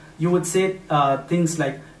example, you would say things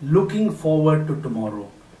like looking forward to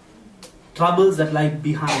tomorrow, troubles that lie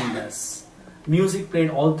behind us, music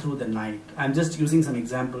played all through the night. I'm just using some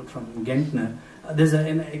example from Gentner. There's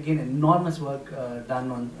again enormous work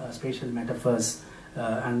done on spatial metaphors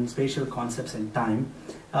and spatial concepts in time,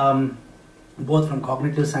 both from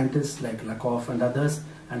cognitive scientists like Lakoff and others,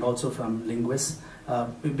 and also from linguists,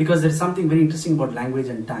 because there's something very interesting about language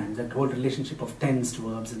and time, that whole relationship of tensed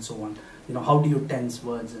verbs and so on. How do you tense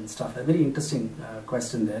words and stuff? A very interesting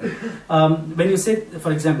question there. When you say,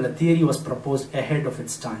 for example, a theory was proposed ahead of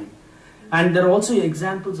its time. And there are also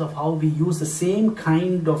examples of how we use the same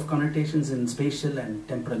kind of connotations in spatial and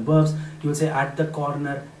temporal verbs. You will say at the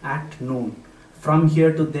corner, at noon, from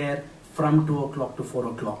here to there, from 2 o'clock to 4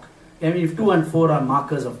 o'clock. I mean, if 2 and 4 are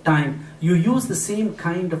markers of time, you use the same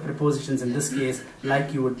kind of prepositions in this case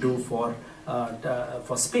like you would do for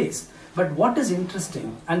space. But what is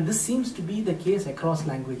interesting, and this seems to be the case across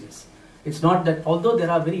languages, it's not that, although there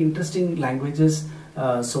are very interesting languages,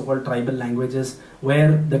 so-called tribal languages,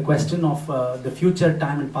 where the question of the future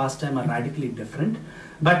time and past time are radically different,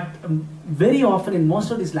 but very often in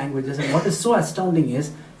most of these languages, and what is so astounding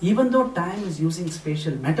is, even though time is using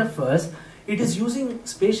spatial metaphors, it is using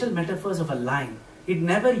spatial metaphors of a line. It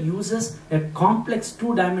never uses a complex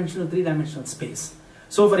 2-dimensional, 3-dimensional space.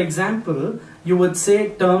 So, for example, you would say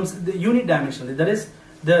terms unidimensionally. That is,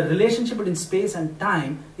 the relationship between space and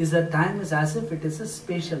time is that time is as if it is a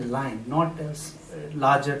spatial line, not a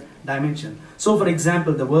larger dimension. So, for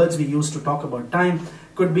example, the words we use to talk about time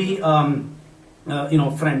could be,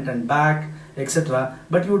 front and back, etc.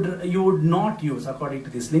 But you would not use, according to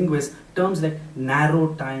these linguists, terms like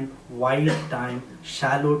narrow time, wide time,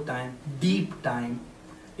 shallow time, deep time.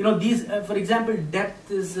 These, for example, depth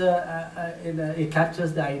is it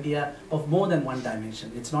captures the idea of more than one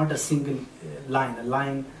dimension. It's not a single line. A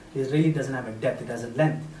line really doesn't have a depth; it has a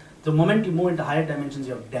length. The moment you move into higher dimensions,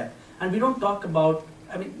 you have depth. And we don't talk about.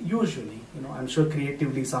 I mean, usually, I'm sure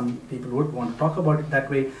creatively some people would want to talk about it that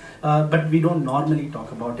way, but we don't normally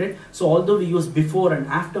talk about it. So although we use before and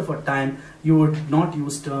after for time, you would not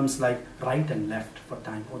use terms like right and left for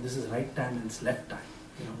time. Oh, this is right time and it's left time.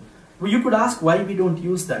 Well, you could ask why we don't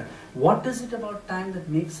use that. What is it about time that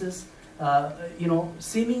makes us,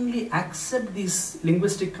 seemingly accept these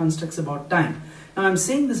linguistic constructs about time? Now, I'm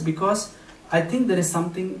saying this because I think there is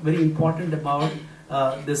something very important about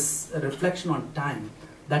this reflection on time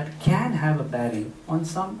that can have a bearing on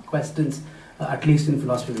some questions, at least in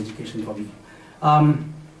philosophy of education for me.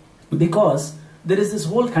 Because there is this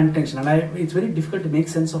whole contention, and it's very difficult to make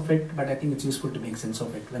sense of it, but I think it's useful to make sense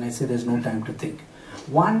of it when I say there's no time to think.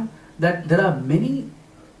 One, that there are many,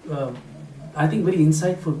 I think, very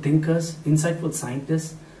insightful thinkers, insightful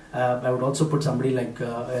scientists. I would also put somebody like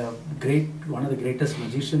one of the greatest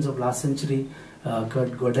magicians of last century,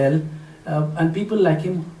 Kurt Gödel, and people like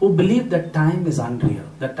him who believe that time is unreal,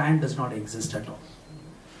 that time does not exist at all.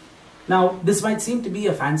 Now, this might seem to be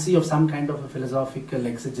a fancy of some kind of a philosophical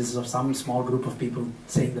exegesis of some small group of people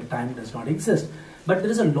saying that time does not exist. But there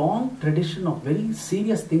is a long tradition of very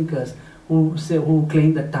serious thinkers who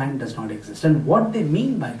claim that time does not exist. And what they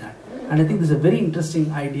mean by that, And I think this is a very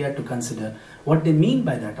interesting idea to consider. What they mean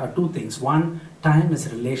by that are two things. One, time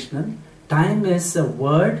is relational. Time is a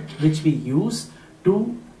word which we use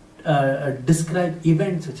to describe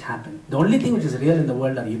events which happen. The only thing which is real in the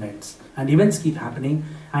world are events, and events keep happening,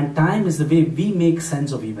 and time is the way we make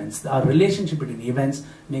sense of events. Our relationship between events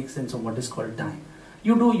makes sense of what is called time.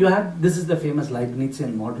 This is the famous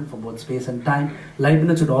Leibnizian model for both space and time.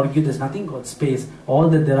 Leibniz would argue there's nothing called space. All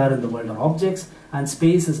that there are in the world are objects, and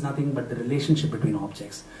space is nothing but the relationship between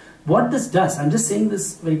objects. What this does, I'm just saying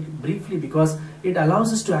this very briefly because it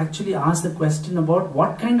allows us to actually ask the question about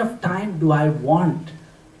what kind of time do I want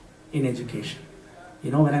in education.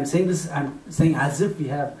 You know, when I'm saying this, I'm saying as if we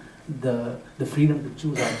have the freedom to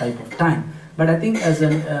choose our type of time. But I think as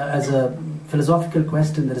a philosophical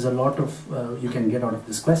question, there is a lot of you can get out of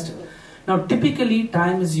this question. Now, typically,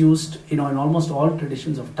 time is used, in almost all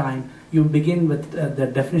traditions of time. You begin with the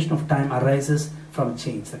definition of time arises from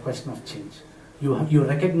change, the question of change. You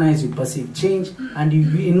recognize, you perceive change, and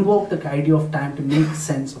you invoke the idea of time to make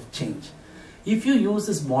sense of change. If you use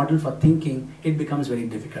this model for thinking, it becomes very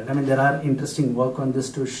difficult. I mean, there are interesting work on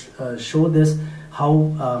this to show this,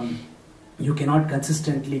 how you cannot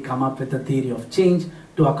consistently come up with a theory of change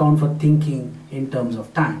to account for thinking in terms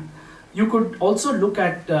of time. You could also look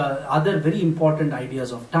at other very important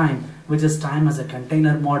ideas of time, which is time as a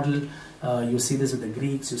container model. You see this with the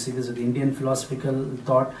Greeks, you see this with Indian philosophical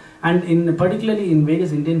thought, and particularly in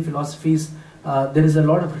various Indian philosophies, there is a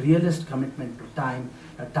lot of realist commitment to time.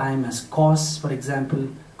 Time as cause, for example,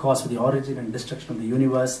 cause for the origin and destruction of the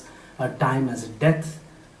universe. Time as a death,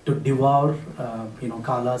 to devour,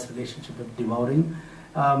 Kala's relationship with devouring,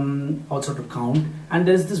 also to count. And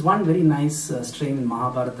there is this one very nice strain in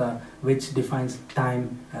Mahabharata which defines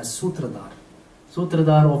time as Sutradhar.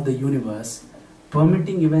 Sutradhar of the universe,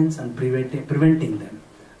 permitting events and preventing them.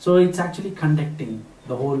 So it's actually conducting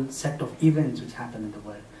the whole set of events which happen in the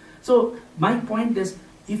world. So my point is,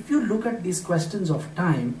 if you look at these questions of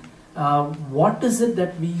time, what is it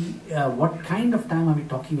that what kind of time are we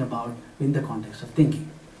talking about in the context of thinking?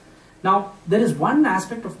 Now, there is one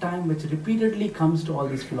aspect of time which repeatedly comes to all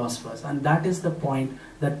these philosophers, and that is the point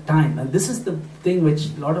that time, and this is the thing which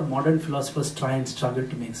a lot of modern philosophers try and struggle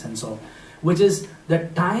to make sense of, which is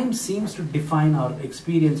that time seems to define our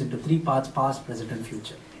experience into three parts: past, present, and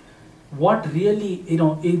future. What really,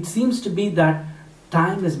 it seems to be that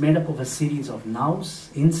time is made up of a series of nows,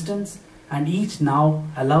 instants, and each now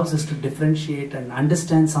allows us to differentiate and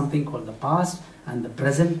understand something called the past and the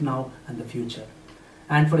present now and the future.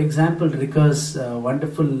 And for example, Ricker's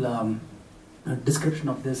wonderful description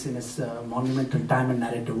of this in his monumental time and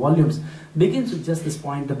narrative volumes begins with just this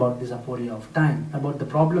point about this aporia of time, about the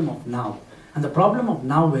problem of now. And the problem of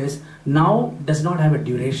now is, now does not have a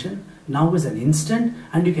duration. Now is an instant,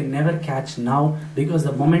 and you can never catch now, because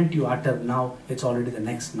the moment you utter now, it's already the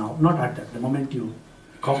next now. Not utter, the moment you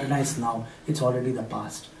cognize now, it's already the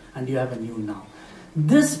past, and you have a new now.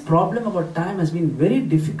 This problem about time has been very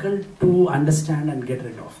difficult to understand and get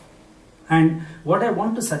rid of. And what I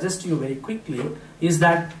want to suggest to you very quickly is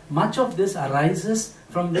that much of this arises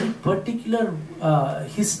from very particular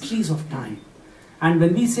histories of time. And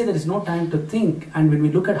when we say there is no time to think, and when we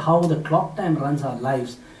look at how the clock time runs our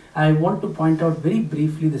lives, I want to point out very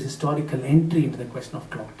briefly this historical entry into the question of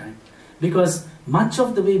clock time. Because much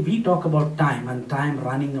of the way we talk about time, and time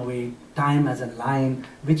running away, time as a line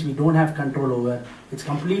which we don't have control over, it's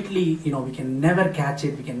completely, we can never catch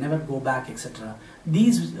it, we can never go back, etc.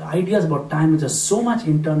 These ideas about time, which are so much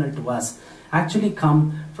internal to us, actually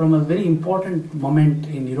come from a very important moment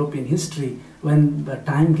in European history when the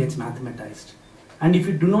time gets mathematized. And if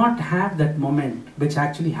you do not have that moment, which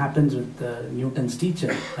actually happens with Newton's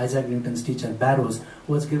teacher, Isaac Newton's teacher, Barrows,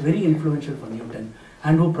 who was very influential for Newton,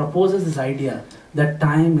 and who proposes this idea that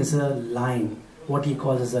time is a line, what he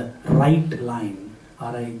calls as a right line,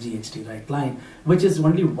 R-I-G-H-T, right line, which is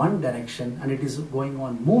only one direction, and it is going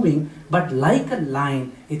on moving, but like a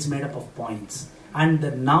line, it's made up of points. And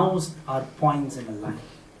the nows are points in a line.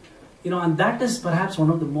 And that is perhaps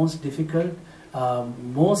one of the most difficult,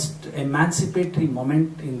 most emancipatory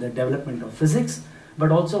moment in the development of physics, but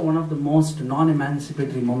also one of the most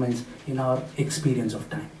non-emancipatory moments in our experience of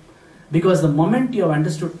time. Because the moment you have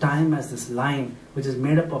understood time as this line, which is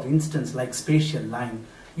made up of instants like spatial line,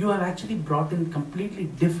 you have actually brought in completely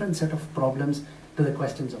different set of problems to the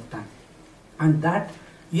questions of time. And that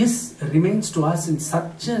remains to us in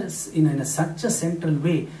such a central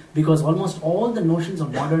way, because almost all the notions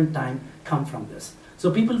of modern time come from this.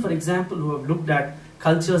 So people, for example, who have looked at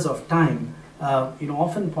cultures of time,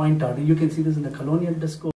 often point out, and you can see this in the colonial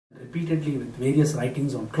discourse repeatedly with various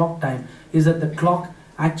writings on clock time, is that the clock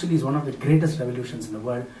actually is one of the greatest revolutions in the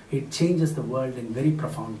world. It changes the world in very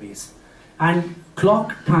profound ways. And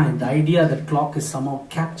clock time, the idea that clock is somehow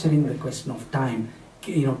capturing the question of time,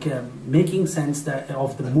 making sense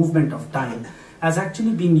of the movement of time, has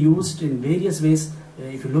actually been used in various ways.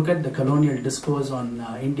 If you look at the colonial discourse on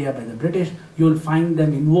India by the British, you will find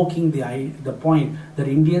them invoking the point that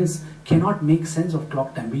Indians cannot make sense of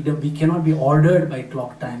clock time. We cannot be ordered by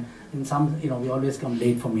clock time. In some, we always come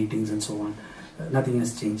late for meetings and so on. Nothing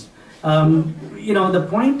has changed. The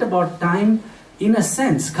point about time, in a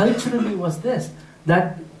sense, culturally was this,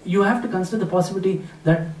 that you have to consider the possibility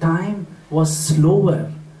that time was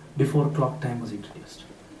slower before clock time was introduced.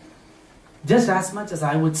 Just as much as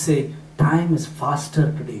I would say time is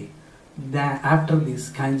faster today than after these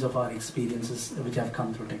kinds of our experiences which have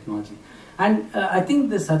come through technology. And I think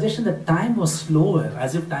the suggestion that time was slower,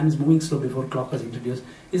 as if time is moving slow before clock was introduced,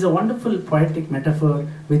 is a wonderful poetic metaphor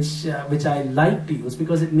which I like to use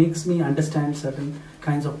because it makes me understand certain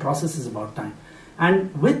kinds of processes about time.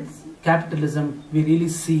 And with capitalism, we really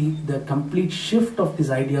see the complete shift of these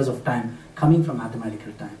ideas of time coming from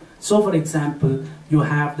mathematical time. So for example, you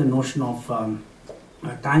have the notion of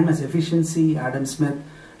time as efficiency, Adam Smith.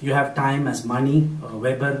 You have time as money.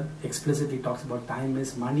 Weber explicitly talks about time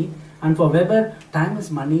as money. And for Weber, time as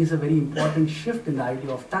money is a very important shift in the idea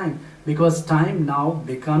of time, because time now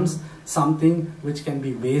becomes something which can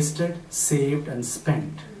be wasted, saved, and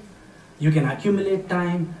spent. You can accumulate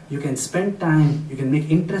time, you can spend time, you can make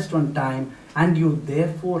interest on time, and you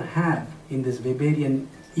therefore have, in this Weberian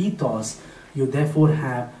ethos, you therefore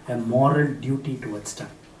have a moral duty towards time.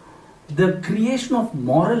 The creation of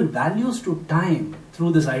moral values to time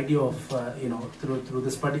through this idea of, through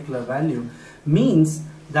this particular value means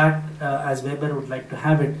that, as Weber would like to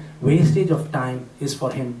have it, wastage of time is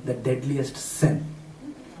for him the deadliest sin.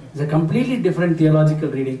 It's a completely different theological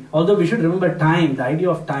reading. Although we should remember time, the idea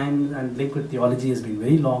of time and linked with theology has been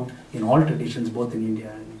very long in all traditions, both in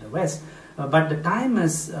India and in the West. But the time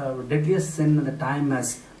as deadliest sin and the time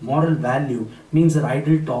as moral value means that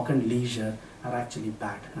idle talk and leisure are actually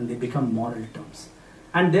bad, and they become moral terms.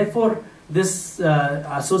 And therefore, this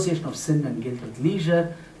association of sin and guilt with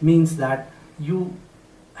leisure means that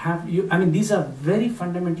these are very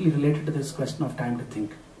fundamentally related to this question of time to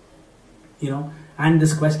think. And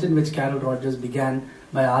this question which Carol Rogers began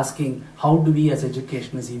by asking, how do we as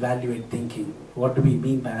educationists evaluate thinking? What do we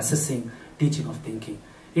mean by assessing teaching of thinking?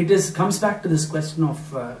 It comes back to this question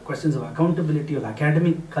of questions of accountability of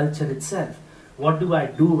academic culture itself. What do I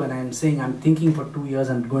do when I'm saying I'm thinking for 2 years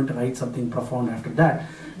and going to write something profound after that?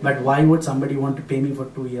 But why would somebody want to pay me for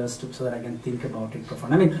 2 years so that I can think about it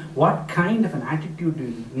profound? I mean, what kind of an attitude do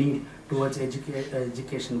you need towards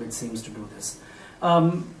education which seems to do this?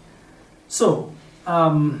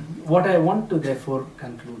 What I want to therefore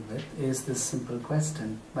conclude with is this simple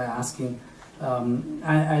question by asking,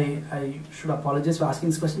 I should apologize for asking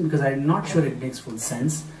this question because I'm not sure it makes full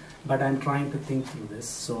sense, but I'm trying to think through this,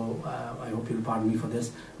 so I hope you'll pardon me for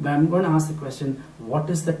this. But I'm going to ask the question, what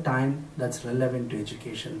is the time that's relevant to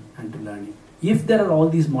education and to learning? If there are all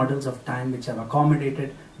these models of time which have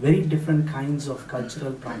accommodated very different kinds of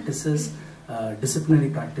cultural practices,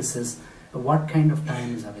 disciplinary practices, what kind of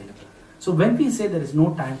time is available? So when we say there is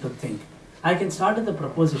no time to think, I can start with the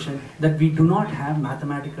proposition that we do not have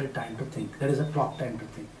mathematical time to think. There is a clock time to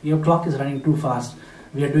think. Your clock is running too fast.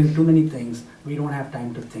 We are doing too many things. We don't have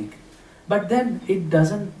time to think. But then it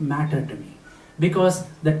doesn't matter to me, because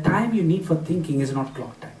the time you need for thinking is not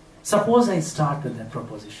clock time. Suppose I start with that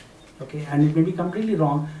proposition, okay? And it may be completely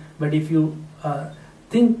wrong, but if you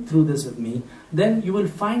think through this with me, then you will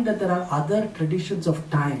find that there are other traditions of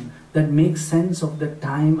time that make sense of the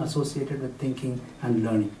time associated with thinking and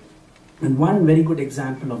learning. And one very good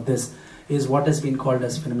example of this is what has been called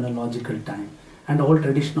as phenomenological time, and the whole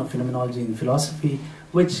tradition of phenomenology in philosophy,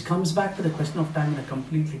 which comes back to the question of time in a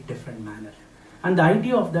completely different manner. And the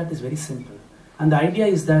idea of that is very simple. And the idea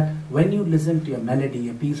is that when you listen to a melody,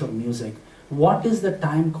 a piece of music, what is the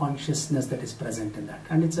time consciousness that is present in that?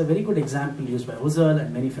 And it's a very good example used by Husserl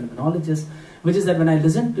and many phenomenologists, which is that when I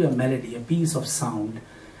listen to a melody, a piece of sound,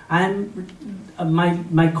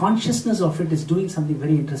 my consciousness of it is doing something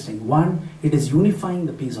very interesting. One, it is unifying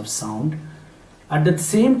the piece of sound. At the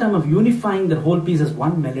same time of unifying the whole piece as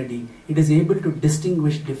one melody, it is able to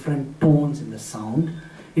distinguish different tones in the sound.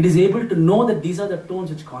 It is able to know that these are the tones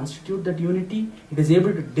which constitute that unity. It is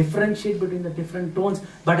able to differentiate between the different tones,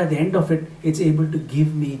 but at the end of it, it's able to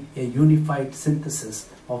give me a unified synthesis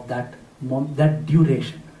of that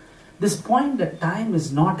duration. This point that time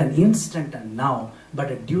is not an instant and now,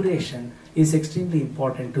 but a duration, is extremely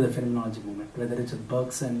important to the phenomenology movement, whether it's with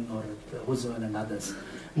Bergson or with Husserl and others.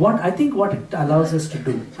 I think what it allows us to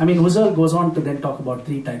do, I mean, Husserl goes on to then talk about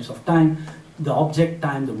 3 types of time: the object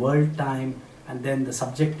time, the world time, and then the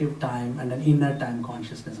subjective time, and then inner time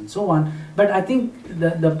consciousness, and so on. But I think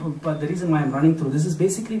the reason why I'm running through this is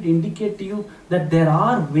basically to indicate to you that there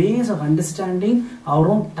are ways of understanding our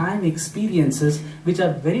own time experiences which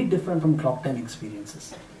are very different from clock time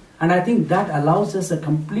experiences. And I think that allows us a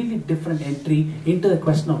completely different entry into the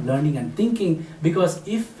question of learning and thinking, because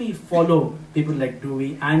if we follow people like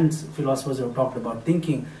Dewey and philosophers who have talked about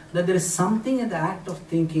thinking, that there is something in the act of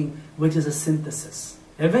thinking which is a synthesis.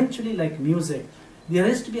 Eventually, like music, there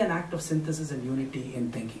is to be an act of synthesis and unity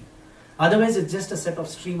in thinking. Otherwise, it's just a set of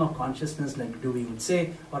stream of consciousness, like Dewey would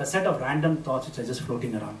say, or a set of random thoughts which are just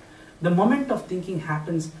floating around. The moment of thinking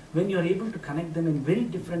happens when you're able to connect them in very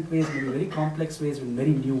different ways, in very complex ways, in very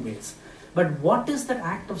new ways. But what is that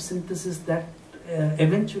act of synthesis that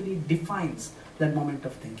eventually defines that moment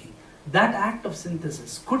of thinking? That act of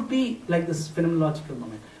synthesis could be like this phenomenological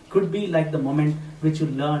moment, could be like the moment which you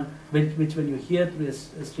learn, which when you hear through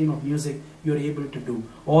a stream of music, you're able to do.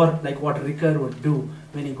 Or like what Ricker would do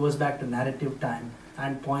when he goes back to narrative time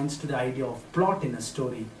and points to the idea of plot in a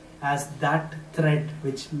story as that thread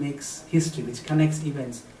which makes history, which connects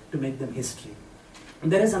events to make them history.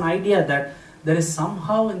 And there is an idea that there is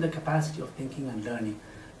somehow in the capacity of thinking and learning,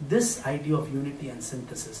 this idea of unity and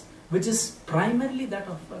synthesis, which is primarily that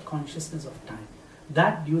of a consciousness of time.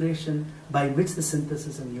 That duration by which the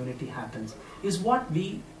synthesis and unity happens is what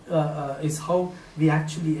we, is how we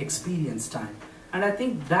actually experience time. And I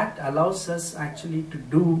think that allows us actually to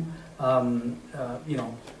do,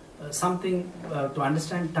 something to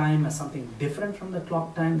understand time as something different from the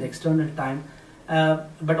clock time, the external time,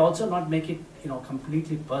 but also not make it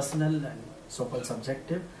completely personal and so-called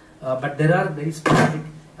subjective. But there are very specific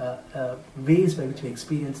ways by which we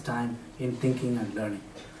experience time in thinking and learning.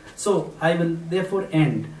 So I will therefore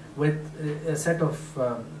end with a set of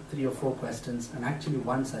 3 or 4 questions and actually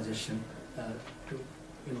one suggestion to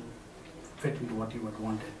fit into what you would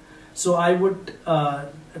wanted. So I would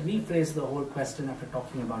rephrase the whole question after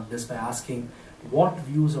talking about this by asking what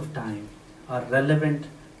views of time are relevant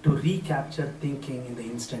to recapture thinking in the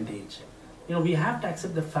instant age. We have to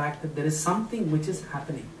accept the fact that there is something which is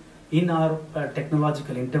happening in our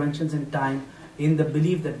technological interventions in time, in the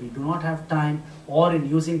belief that we do not have time, or in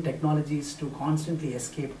using technologies to constantly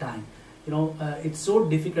escape time. It's so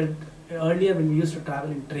difficult. Earlier when we used to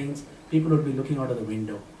travel in trains, people would be looking out of the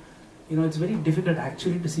window. It's very difficult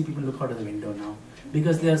actually to see people look out of the window now,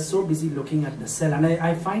 because they are so busy looking at the cell. And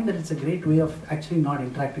I find that it's a great way of actually not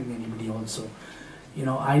interacting with anybody also.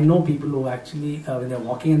 I know people who actually, when they're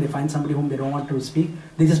walking and they find somebody whom they don't want to speak,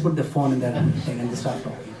 they just put their phone in their thing and they start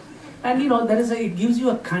talking. And it gives you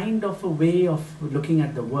a kind of a way of looking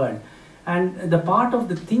at the world. And the part of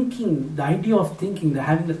the thinking, the idea of thinking, the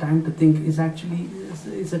having the time to think is actually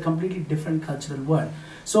is a completely different cultural world.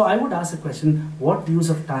 So I would ask a question: what views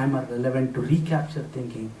of time are relevant to recapture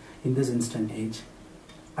thinking in this instant age?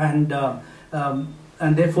 And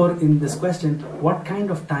therefore, in this question, what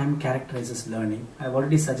kind of time characterizes learning? I've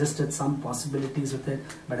already suggested some possibilities with it,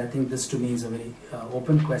 but I think this to me is a very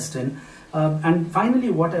open question. And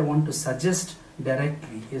finally, what I want to suggest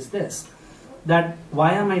directly is this: that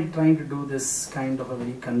why am I trying to do this kind of a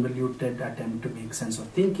very convoluted attempt to make sense of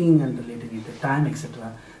thinking and relating it to time,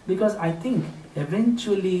 etc.? Because I think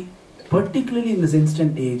eventually, particularly in this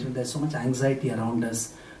instant age, when there's so much anxiety around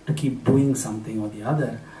us to keep doing something or the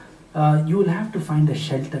other, you will have to find a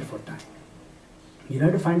shelter for time. You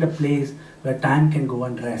have to find a place where time can go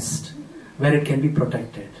and rest, where it can be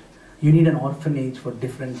protected. You need an orphanage for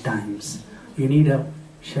different times. You need a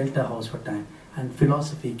shelter house for time, and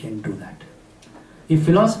philosophy can do that. If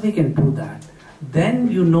philosophy can do that, then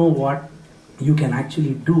you know what you can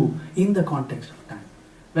actually do in the context of time.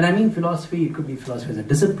 When I mean philosophy, it could be philosophy as a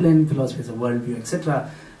discipline, philosophy as a worldview, etc.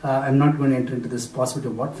 I'm not going to enter into this possibility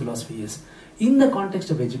of what philosophy is. In the context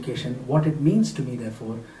of education, what it means to me,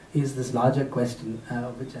 therefore, is this larger question,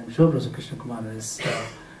 which I'm sure Professor Krishna Kumar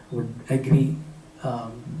would agree,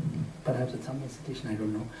 perhaps at some institution, I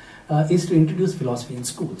don't know, is to introduce philosophy in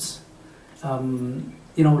schools.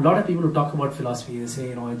 A lot of people who talk about philosophy, they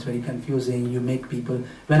say, it's very confusing, you make people...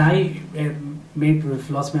 When I made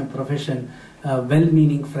philosophy my profession,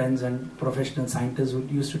 well-meaning friends and professional scientists who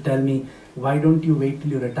used to tell me, why don't you wait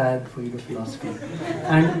till you retire before you do philosophy?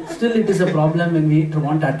 And still it is a problem when we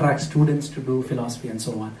want to attract students to do philosophy and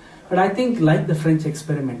so on. But I think like the French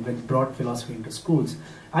experiment which brought philosophy into schools,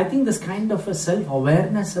 I think this kind of a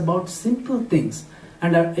self-awareness about simple things.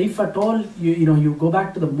 And if at all you go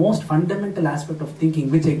back to the most fundamental aspect of thinking,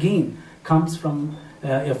 which again comes from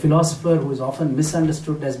a philosopher who is often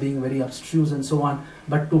misunderstood as being very abstruse and so on,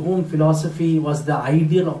 but to whom philosophy was the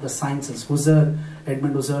ideal of the sciences.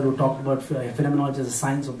 Edmund Husserl, who talked about phenomenology as a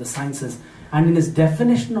science of the sciences. And in his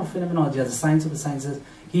definition of phenomenology as a science of the sciences,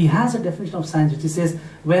 he has a definition of science which he says,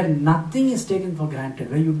 where nothing is taken for granted,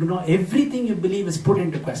 where you do not, everything you believe is put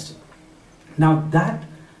into question. Now that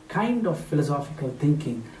kind of philosophical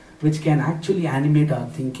thinking, which can actually animate our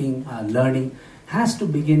thinking, our learning, has to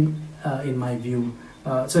begin, in my view.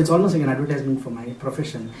 So it's almost like an advertisement for my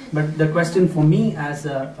profession. But the question for me as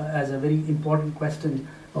a very important question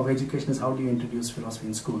of education is, how do you introduce philosophy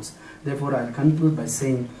in schools? Therefore, I'll conclude by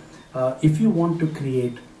saying, if you want to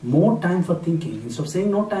create more time for thinking, instead of saying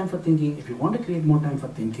no time for thinking, if you want to create more time for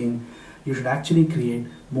thinking, you should actually create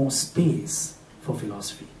more space for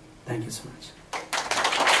philosophy. Thank you so much.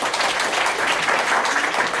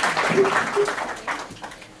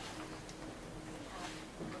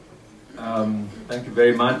 Thank you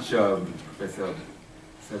very much, Professor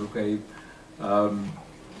Sarukkai.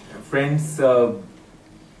 Friends,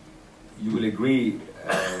 you will agree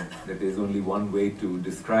that there is only one way to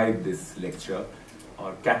describe this lecture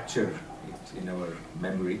or capture it in our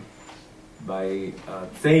memory, by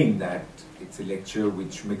saying that it's a lecture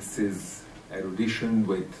which mixes erudition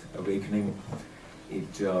with awakening.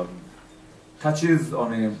 It touches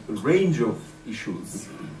on a range of issues,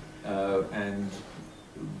 and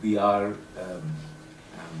we are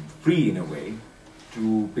free in a way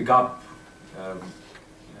to pick up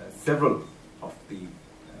several of the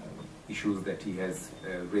issues that he has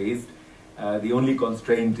raised. The only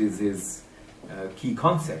constraint is his key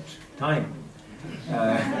concept, time.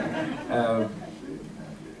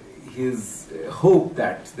 His hope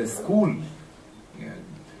that the school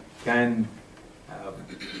can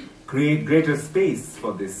create greater space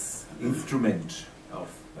for this instrument of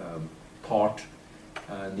thought,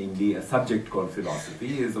 namely a subject called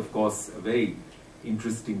philosophy, is of course a very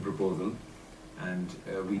interesting proposal, and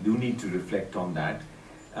we do need to reflect on that.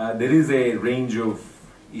 There is a range of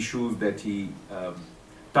issues that he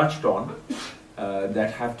touched on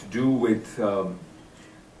that have to do with the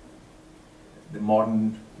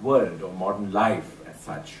modern world or modern life as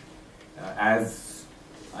such, as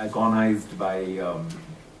iconized by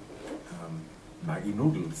Maggi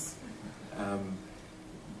Noodles.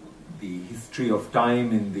 The history of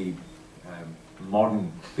time in the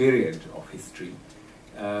modern period of history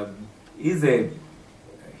is a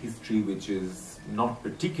history which is not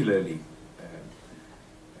particularly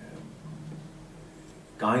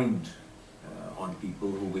kind on people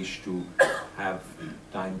who wish to have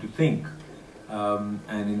time to think. And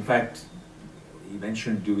in fact, he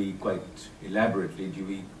mentioned Dewey quite elaborately.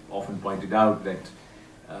 Dewey often pointed out that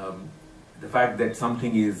the fact that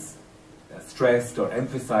something is stressed or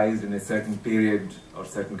emphasized in a certain period or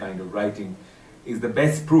certain kind of writing is the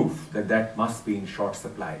best proof that that must be in short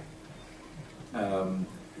supply.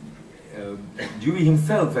 Dewey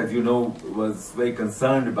himself, as you know, was very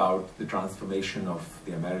concerned about the transformation of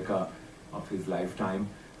the America of his lifetime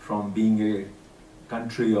from being a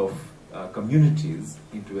country of communities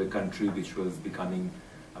into a country which was becoming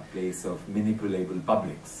a place of manipulable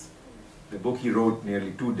publics. The book he wrote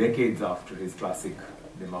nearly 2 decades after his classic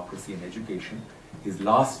Democracy in Education, his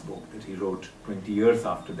last book that he wrote 20 years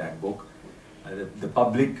after that book, The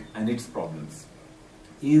Public and Its Problems,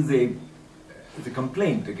 is a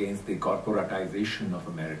complaint against the corporatization of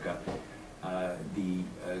America, the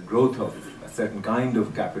growth of a certain kind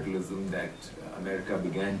of capitalism that America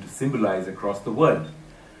began to symbolize across the world.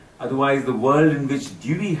 Otherwise, the world in which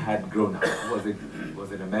Dewey had grown up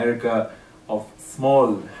was an America of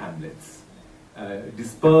small hamlets,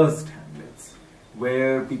 dispersed hamlets,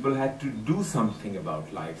 where people had to do something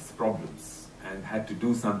about life's problems and had to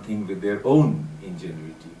do something with their own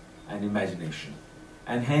ingenuity and imagination.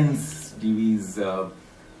 And hence Dewey's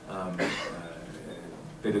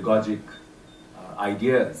pedagogic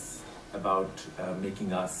ideas about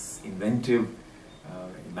making us inventive,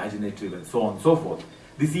 imaginative, and so on and so forth.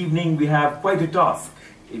 This evening we have quite a task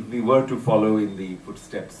if we were to follow in the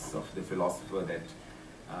footsteps of the philosopher that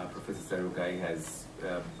Professor Sarukkai has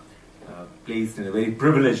placed in a very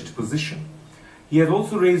privileged position. He has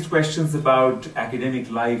also raised questions about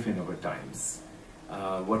academic life in our times,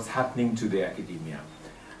 what's happening to the academia.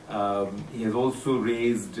 He has also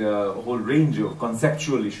raised a whole range of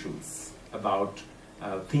conceptual issues about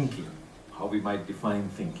thinking, how we might define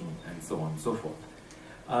thinking, and so on and so forth.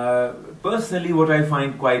 Personally, what I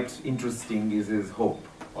find quite interesting is his hope,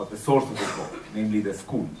 or the source of his hope, namely the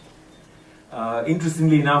school.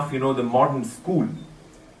 Interestingly enough, you know, the modern school,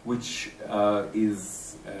 which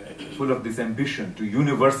is full of this ambition to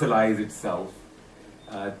universalize itself,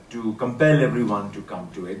 to compel everyone to come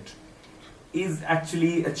to it, is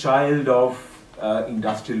actually a child of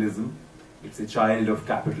industrialism. It's a child of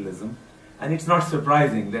capitalism. And it's not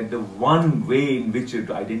surprising that the one way in which it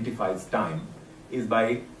identifies time is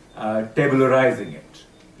by tabularizing it.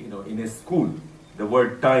 You know, in a school, the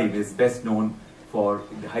word time is best known for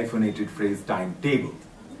the hyphenated phrase timetable.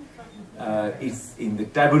 It's in the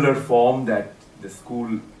tabular form that the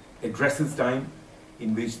school addresses time,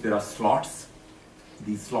 in which there are slots.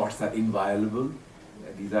 These slots are inviolable.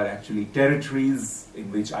 These are actually territories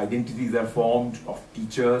in which identities are formed of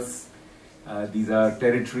teachers. These are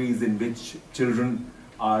territories in which children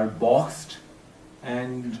are boxed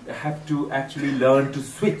and have to actually learn to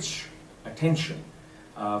switch attention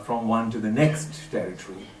from one to the next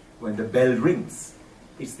territory when the bell rings.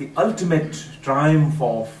 It's the ultimate triumph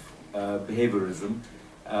of behaviorism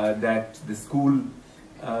that the school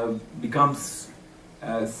becomes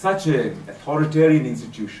such an authoritarian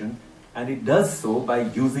institution, and it does so by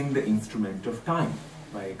using the instrument of time,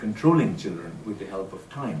 by controlling children with the help of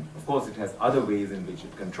time. Of course, it has other ways in which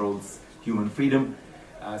it controls human freedom,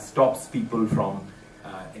 stops people from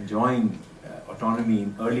enjoying autonomy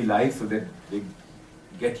in early life so that they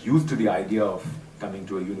get used to the idea of coming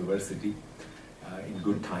to a university in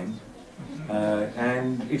good time.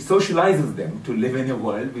 And it socializes them to live in a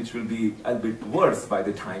world which will be a bit worse by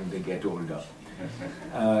the time they get older.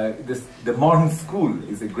 The modern school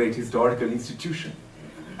is a great historical institution.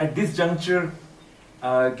 At this juncture,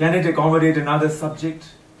 can it accommodate another subject?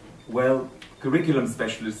 Well, curriculum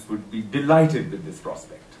specialists would be delighted with this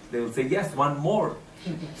prospect. They will say, yes, one more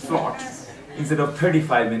slot. Instead of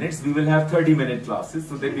 35 minutes, we will have 30-minute classes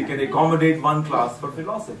so that we can accommodate one class for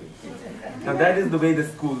philosophy. Now that is the way the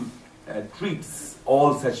school treats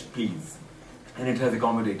all such pleas. And it has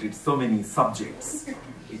accommodated so many subjects.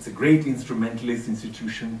 It's a great instrumentalist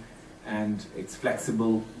institution, and it's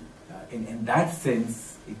flexible. In that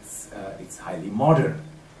sense, it's highly modern.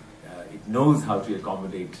 It knows how to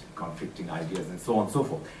accommodate conflicting ideas and so on and so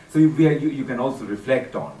forth. So you can also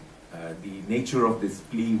reflect on the nature of this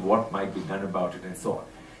plea, what might be done about it, and so on.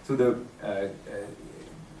 So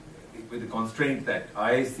with the constraint that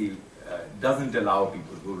IIC doesn't allow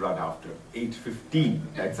people who run after 8:15,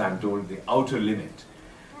 that's, I'm told, the outer limit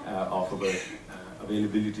of our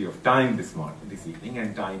availability of time this evening,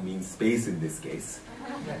 and time means space in this case.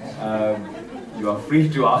 You are free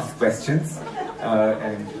to ask questions,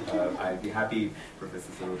 and I'll be happy,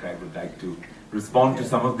 Professor Sarukkai would like to respond to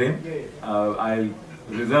some of them. I'll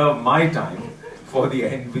reserve my time for the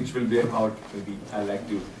end, which will be about, maybe I'd like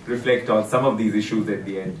to reflect on some of these issues at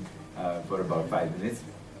the end for about 5 minutes.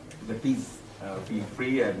 But please feel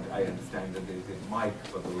free, and I understand that there is a mic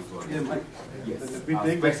for those who are listening. Yes, ask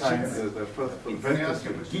questions.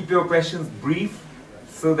 Keep your questions brief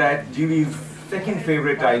so that Jivi's second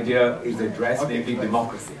favorite idea is addressed, namely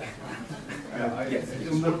democracy. I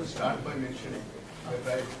just want to start by mentioning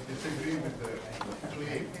that I disagree with the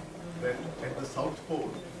claim that at the South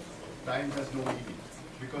Pole, time has no meaning.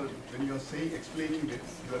 Because when you are explaining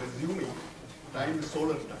this, you are assuming time is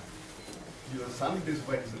solar time. Your sun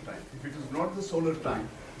divides the time. If it is not the solar time,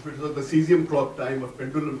 if it was the cesium clock time or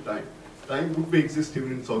pendulum time, time would be exist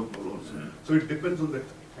even in South Pole also. So it depends on that.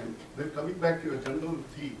 And then coming back to your general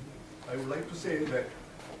theme, I would like to say that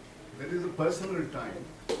there is a personal time.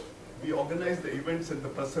 We organize the events and the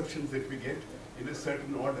perceptions that we get in a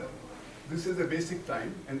certain order. This is a basic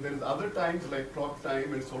time, and there is other times like clock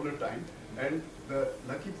time and solar time. And the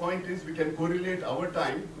lucky point is we can correlate our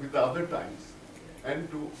time with the other times. And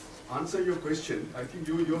to answer your question, I think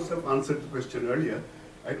you yourself answered the question earlier.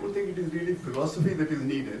 I don't think it is really philosophy that is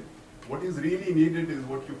needed. What is really needed is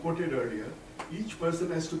what you quoted earlier. Each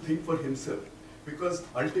person has to think for himself. Because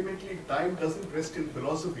ultimately time doesn't rest in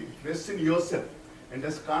philosophy, it rests in yourself. And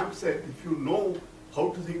as Kant said, if you know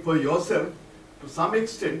how to think for yourself, to some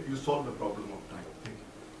extent you solve the problem of time.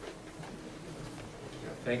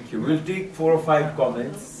 Thank you. We'll take 4 or 5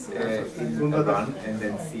 comments in a run and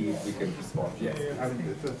then see if we can respond. Yes. I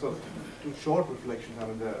mean, so two short reflections. I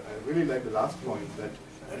mean, I really like the last point that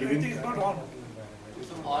giving. It's not on.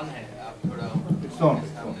 It's on. It's on.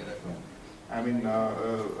 I mean,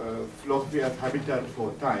 philosophy as habitat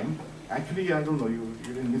for time. Actually, I don't know, you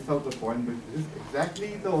didn't miss out the point, but this is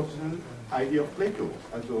exactly the original idea of Plato.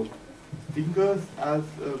 Also, thinkers as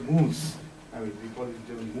moose. I mean, we call it in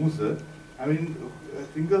German Muse. I mean,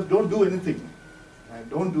 thinkers don't do anything. Yeah?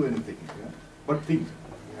 But think.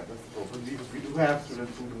 Yeah, that's the problem. We do have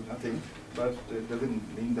students who do nothing, but it doesn't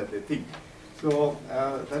mean that they think. So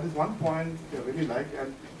that is one point I really like.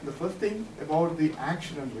 And the first thing about the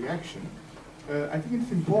action and reaction, I think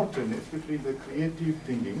it's important, especially the creative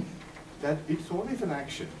thinking, that it's always an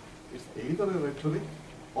action. It's either a rhetoric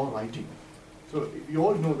or writing. So we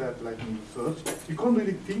all know that, like in research, you can't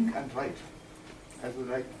really think and write. As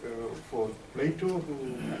like for Plato,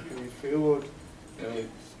 who actually favored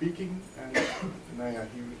speaking, and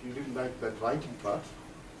he didn't like that writing part.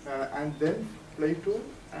 And then Plato,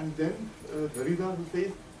 and then Derrida, who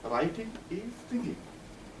says writing is thinking.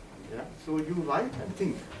 Yeah. So you write and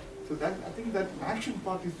think. So that, I think that action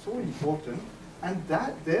part is so important, and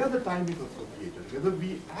that there the time is associated, whether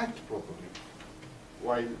we act properly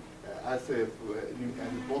while as a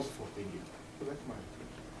process for thinking. So that's my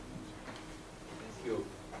opinion. Thank you.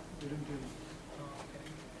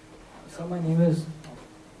 So my name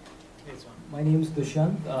is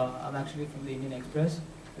Dushyant. I'm actually from the Indian Express.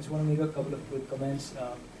 I just want to make a couple of quick comments.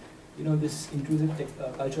 You know, this intrusive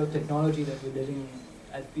culture of technology that we're living in,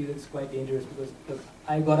 I feel it's quite dangerous because look,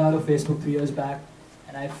 I got out of Facebook 3 years back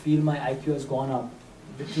and I feel my IQ has gone up.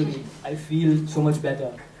 Literally, I feel so much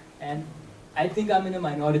better. And I think I'm in a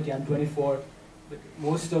minority. I'm 24, but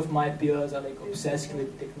most of my peers are like obsessed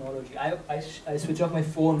with technology. I switch off my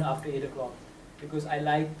phone after 8 o'clock because I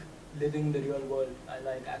like living the real world. I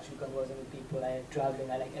like actually conversing with people. I like traveling.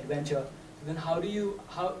 I like adventure. So then how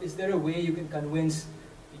is there a way you can convince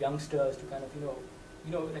youngsters to kind of,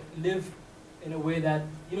 like live in a way that,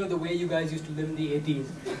 the way you guys used to live in the 80s.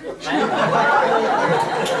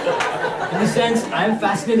 In a sense, I'm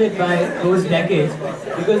fascinated by those decades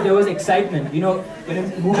because there was excitement. When a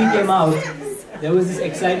movie came out, there was this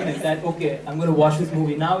excitement that, okay, I'm going to watch this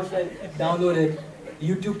movie. Now it's like, download it,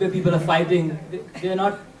 YouTube where people are fighting. They're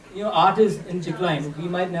not, artists in decline. We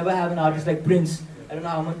might never have an artist like Prince. I don't know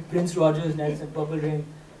how much Prince, Rogers, Nelson, Purple Rain.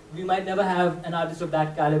 We might never have an artist of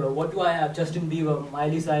that caliber. What do I have? Justin Bieber,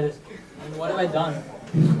 Miley Cyrus. And what have I done?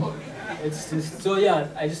 It's just, so yeah,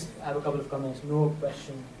 I just have a couple of comments. No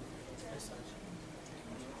question as such.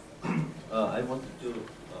 I wanted to,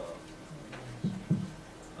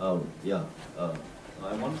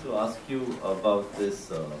 I wanted to ask you about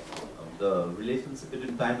this, the relationship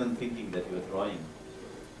between time and thinking that you are drawing.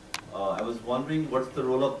 I was wondering what's the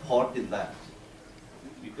role of thought in that?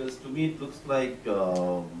 Because to me it looks like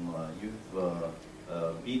you've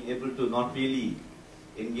been able to not really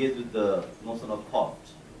engage with the notion of thought,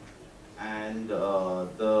 and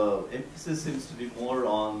the emphasis seems to be more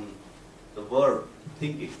on the verb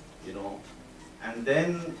thinking, and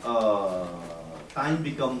then time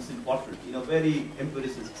becomes important in a very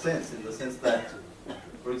empiricist sense, in the sense that,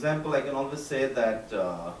 for example, I can always say that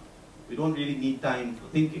we don't really need time for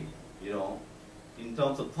thinking, in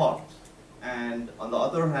terms of thought. And on the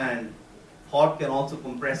other hand, thought can also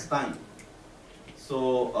compress time.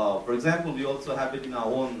 So, for example, we also have it in our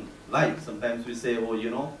own life. Sometimes we say,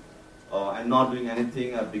 oh, I'm not doing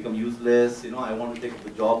anything, I've become useless, I want to take up a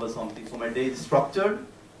job or something. So my day is structured,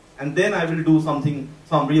 and then I will do some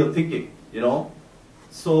real thinking,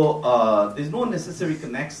 So there's no necessary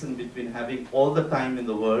connection between having all the time in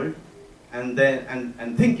the world and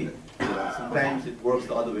thinking. Sometimes it works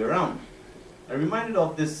the other way around. I'm reminded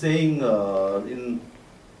of this saying in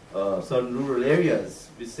certain rural areas,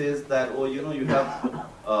 which says that,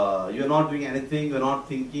 you're not doing anything, you're not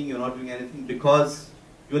thinking, you're not doing anything because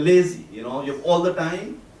you're lazy. You have all the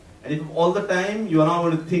time, and if you have all the time, you are not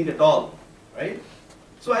going to think at all, right?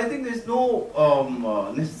 So I think there's no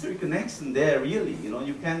necessary connection there, really.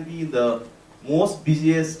 You can be in the most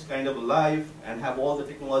busiest kind of a life and have all the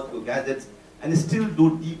technological gadgets and still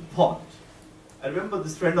do deep thought. I remember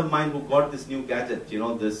this friend of mine who got this new gadget,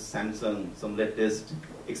 this Samsung, some latest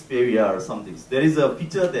Xperia or something. So there is a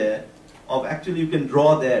feature there of actually you can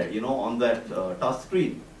draw there, on that touch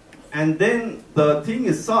screen. And then the thing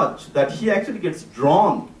is such that he actually gets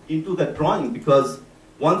drawn into that drawing, because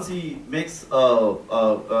once he makes kind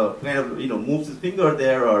of, moves his finger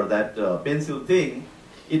there, or that pencil thing,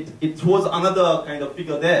 it throws another kind of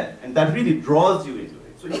figure there, and that really draws you into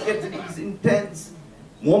it. So you get this intense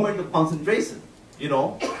moment of concentration.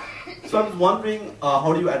 So I was wondering,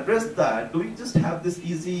 how do you address that? Do we just have this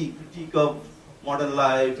easy critique of modern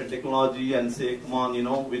life and technology and say, come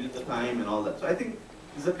on, we did the time and all that? So I think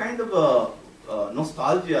there's a kind of a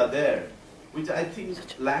nostalgia there, which I think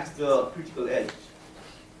lacks the critical edge.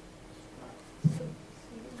 Would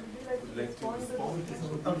you like to respond to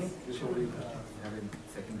some of these before we have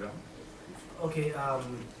a second round? Okay,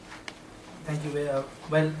 thank you.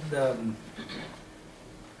 Well, the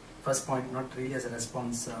first point, not really as a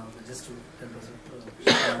response, but just to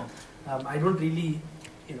I don't really,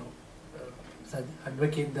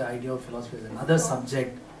 advocate the idea of philosophy as another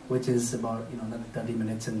subject, which is about, another 30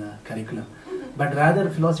 minutes in the curriculum. But rather,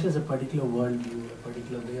 philosophy is a particular worldview, a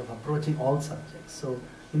particular way of approaching all subjects. So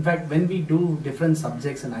In fact, when we do different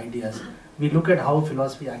subjects and ideas, we look at how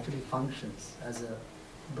philosophy actually functions as a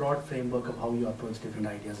broad framework of how you approach different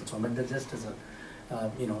ideas and so on. But that's just as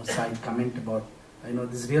a side comment about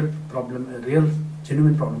this real problem, a real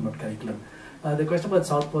genuine problem about curriculum. The question about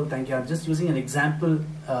South Pole, thank you. I'm just using an example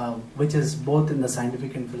which is both in the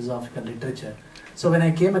scientific and philosophical literature. So when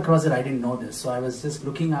I came across it, I didn't know this. So I was just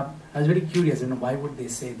looking up. I was very curious. Why would they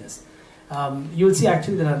say this? You'll see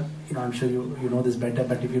actually there are. I'm sure you know this better.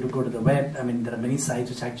 But if you go to the web, there are many sites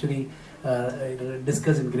which actually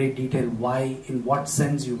discuss in great detail why, in what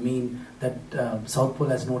sense you mean that South Pole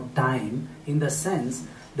has no time, in the sense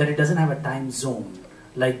that it doesn't have a time zone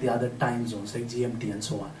like the other time zones, like GMT and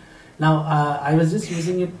so on. Now, I was just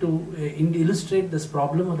using it to illustrate this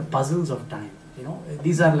problem of the puzzles of time.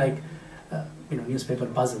 These are like newspaper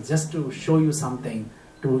puzzles, just to show you something,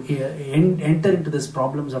 to enter into these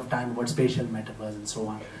problems of time about spatial metaphors and so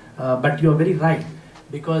on. But you're very right,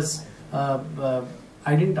 because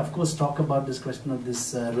I didn't, of course, talk about this question of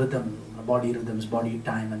this rhythm, body rhythms, body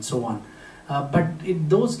time, and so on. But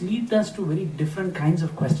those lead us to very different kinds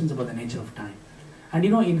of questions about the nature of time. And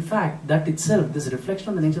in fact, that itself, this reflection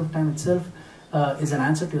on the nature of time itself, is an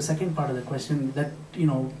answer to your second part of the question, that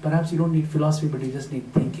perhaps you don't need philosophy, but you just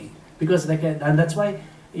need thinking. Because and that's why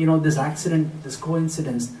this accident, this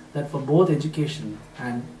coincidence, that for both education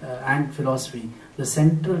and philosophy, the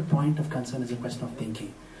central point of concern is a question of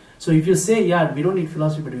thinking. So if you say, yeah, we don't need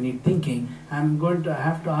philosophy, but we need thinking, I'm going to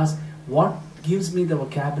have to ask, what gives me the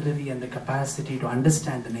vocabulary and the capacity to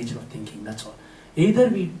understand the nature of thinking? That's all. Either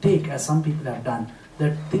we take, as some people have done,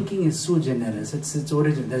 that thinking is sui generis, its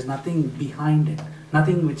origin, there's nothing behind it,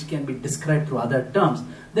 nothing which can be described through other terms,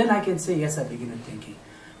 then I can say, yes, I begin with thinking.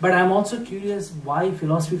 But I'm also curious why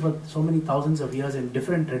philosophy for so many thousands of years in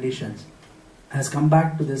different traditions has come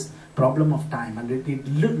back to this problem of time, and it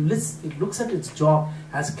looks at its job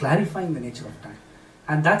as clarifying the nature of time.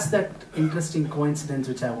 And that's that interesting coincidence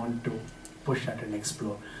which I want to push at and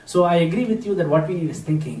explore. So I agree with you that what we need is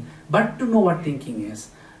thinking, but to know what thinking is,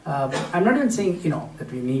 I'm not even saying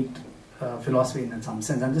that we need philosophy in some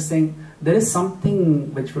sense. I'm just saying there is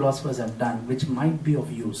something which philosophers have done which might be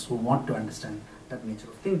of use who want to understand that nature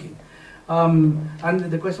of thinking.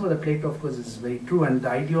 And the question about the Plato, of course, is very true, and the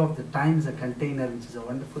idea of the time as a container, which is a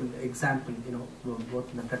wonderful example, both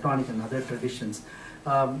in the Platonic and other traditions,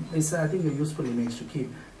 is, I think, a useful image to keep.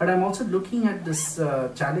 But I'm also looking at this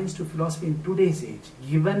challenge to philosophy in today's age.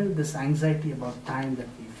 Given this anxiety about time that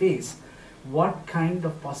we face, what kind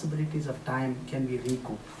of possibilities of time can we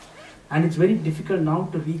recoup? And it's very difficult now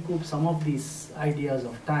to recoup some of these ideas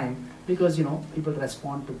of time, because people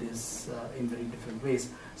respond to this in very different ways.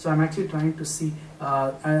 So I'm actually trying to see,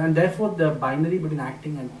 and therefore the binary between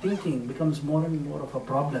acting and thinking becomes more and more of a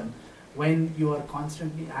problem when you are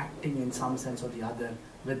constantly acting in some sense or the other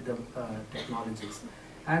with the technologies.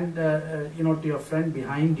 And to your friend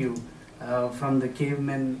behind you, from the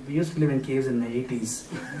cavemen, we used to live in caves in the 80s.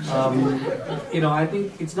 I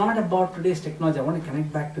think it's not about today's technology. I want to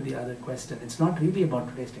connect back to the other question. It's not really about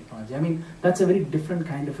today's technology. That's a very different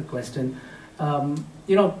kind of a question.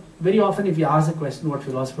 Very often if you ask a question what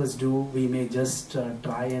philosophers do, we may just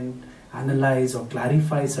try and analyze or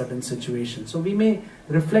clarify certain situations. So we may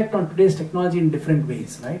reflect on today's technology in different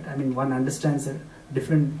ways, right? One understands the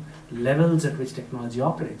different levels at which technology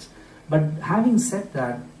operates. But having said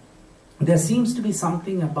that, there seems to be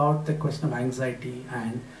something about the question of anxiety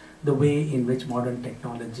and the way in which modern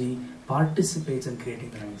technology participates in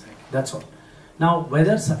creating that anxiety. That's all. Now,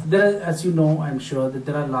 whether there are, as you know, I'm sure that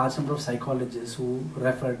there are a large number of psychologists who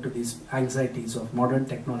refer to these anxieties of modern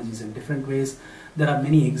technologies in different ways. There are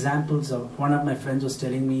many examples of, one of my friends was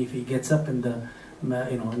telling me, if he gets up in the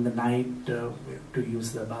in the night to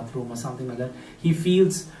use the bathroom or something like that, he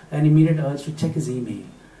feels an immediate urge to check his email.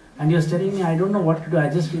 And he was telling me, I don't know what to do, I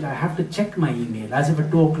just feel I have to check my email, as if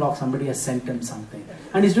at 2 o'clock somebody has sent him something.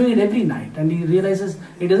 And he's doing it every night, and he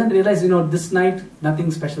doesn't realize, this night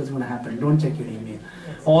nothing special is going to happen, don't check your email.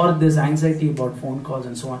 Or this anxiety about phone calls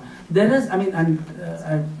and so on. There is,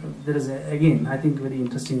 there is, again, I think very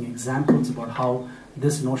interesting examples about how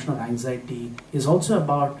this notion of anxiety is also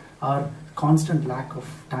about our constant lack of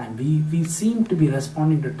time. We seem to be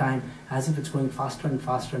responding to time as if it's going faster and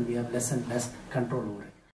faster, and we have less and less control over it.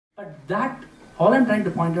 But that, all I'm trying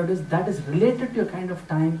to point out is that is related to a kind of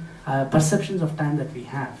time, perceptions of time that we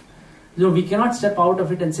have. We cannot step out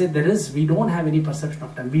of it and say we don't have any perception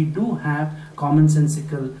of time. We do have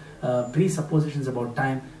commonsensical presuppositions about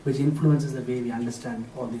time which influences the way we understand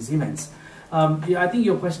all these events. Yeah, I think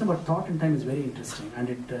your question about thought and time is very interesting, and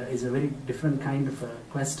it is a very different kind of a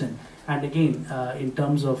question. And again, in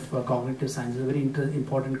terms of cognitive science, it's a very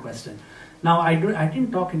important question. Now, I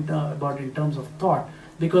didn't talk about it in terms of thought,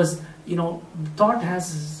 because thought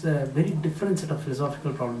has a very different set of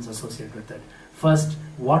philosophical problems associated with it. First,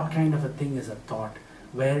 what kind of a thing is a thought?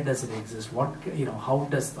 Where does it exist? What how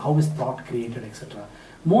is thought created, etc.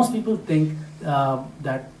 Most people think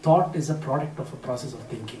that thought is a product of a process of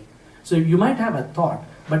thinking. So you might have a thought,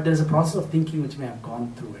 but there is a process of thinking which may have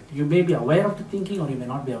gone through it. You may be aware of the thinking, or you may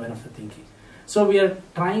not be aware of the thinking. So we are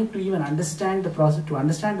trying to even understand the process. To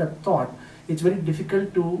understand the thought, it's very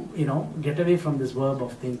difficult to get away from this verb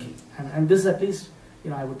of thinking. And this is at least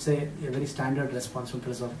I would say a very standard response from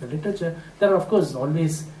philosophical literature. There are of course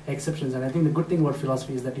always exceptions, and I think the good thing about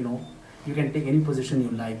philosophy is that you can take any position you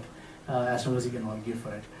like as long as you can argue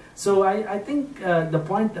for it. So I think the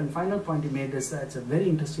point and final point you made is it's a very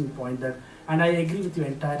interesting point, and I agree with you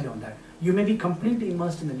entirely on that. You may be completely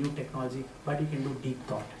immersed in the new technology, but you can do deep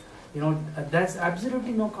thought. That's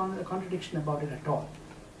absolutely no contradiction about it at all.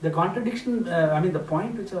 The contradiction, the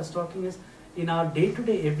point which I was talking is, in our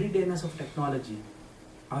day-to-day everydayness of technology,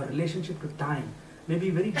 our relationship to time may be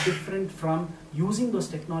very different from using those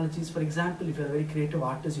technologies. For example, if you're a very creative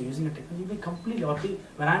artist, you're using a technology, you may completely,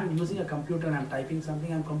 when I'm using a computer and I'm typing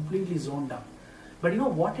something, I'm completely zoned out. But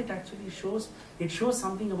what it actually shows? It shows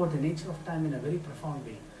something about the nature of time in a very profound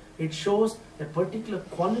way. It shows a particular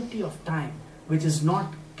quality of time which is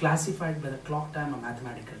not classified by the clock time or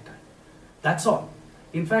mathematical time. That's all.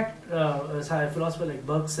 In fact, a philosopher like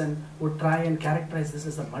Bergson would try and characterize this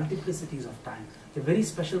as the multiplicities of time, a very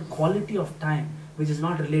special quality of time which is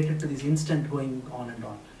not related to this instant going on and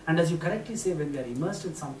on. And as you correctly say, when we are immersed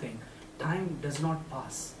in something, time does not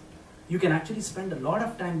pass. You can actually spend a lot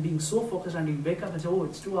of time being so focused, and you wake up and say, oh,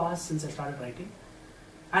 it's 2 hours since I started writing.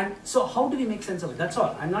 And so how do we make sense of it? That's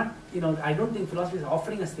all. I'm not, I don't think philosophy is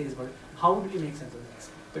offering us things, but how do we make sense of this?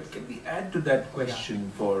 But can we add to that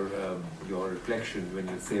question for your reflection when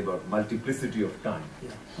you say about multiplicity of time?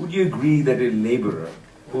 Yeah. Would you agree that a laborer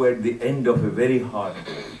who at the end of a very hard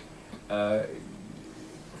day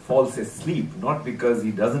falls asleep, not because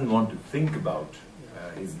he doesn't want to think about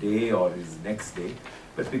his day or his next day,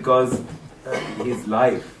 but because his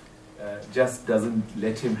life just doesn't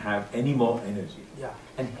let him have any more energy? Yeah.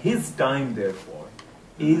 And his time, therefore,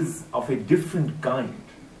 is of a different kind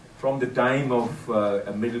from the time of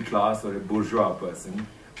a middle class or a bourgeois person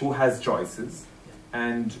who has choices,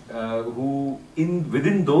 and who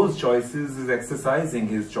within those choices is exercising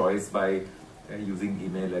his choice by using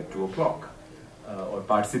email at 2 o'clock or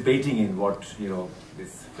participating in what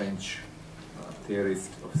this French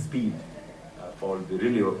theorist of speed Paul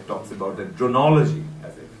Virilio talks about, the dronology,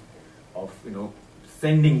 as if of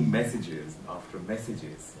sending messages after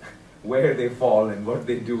messages. Where they fall and what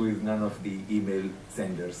they do is none of the email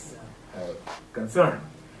senders' concern.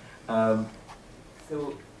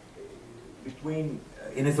 So,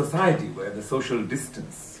 in a society where the social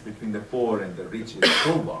distance between the poor and the rich is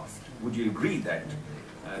so vast, would you agree that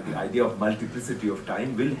the idea of multiplicity of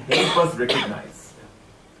time will help us recognize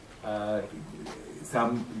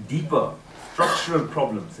some deeper structural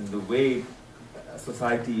problems in the way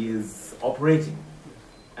society is operating,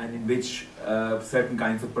 and in which certain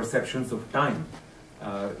kinds of perceptions of time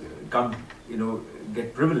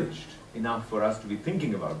get privileged enough for us to be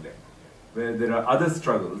thinking about them, where there are other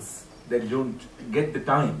struggles that don't get the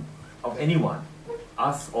time of anyone,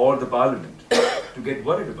 us or the parliament, to get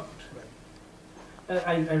worried about.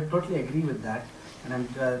 I totally agree with that, and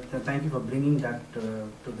thank you for bringing that to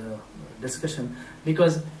the discussion,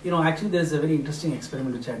 because actually there's a very interesting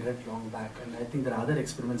experiment which I read long back, and I think there are other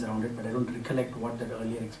experiments around it, but I don't recollect what that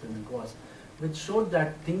earlier experiment was, which showed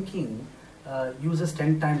that thinking uses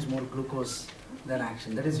 10 times more glucose than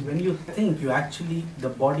action. That is, when you think, the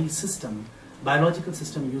body system, biological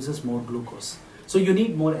system uses more glucose. So you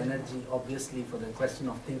need more energy, obviously, for the question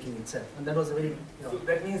of thinking itself. And that was a very... So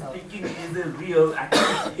that means thinking is a real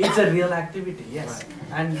activity. It's a real activity, yes.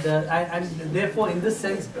 Right. And therefore, in this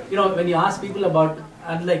sense, when you ask people about,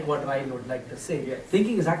 unlike what Ryle would like to say, yes,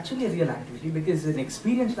 thinking is actually a real activity because it's an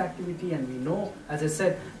experienced activity, and we know, as I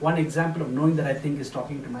said, one example of knowing that I think is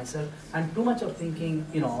talking to myself. And too much of thinking,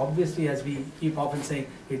 obviously, as we keep often saying,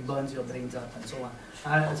 it burns your brains out and so on.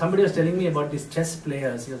 Somebody was telling me about these chess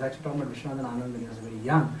players. He was actually talking about Vishwanathan Anand when he was very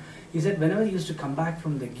young. He said whenever he used to come back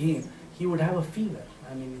from the game, he would have a fever.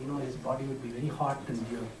 I mean, his body would be very hot, and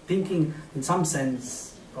you're thinking, in some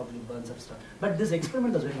sense, probably burns up stuff. But this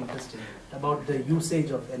experiment was very interesting about the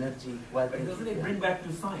usage of energy while But thinking. doesn't it bring back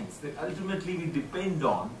to science that ultimately we depend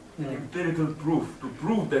on empirical proof to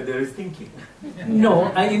prove that there is thinking? No,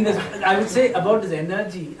 I would say about this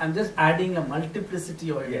energy, I'm just adding a multiplicity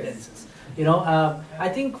of evidences. You know, I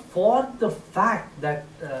think for the fact that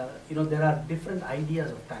you know, there are different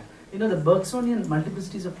ideas of time. You know, the Bergsonian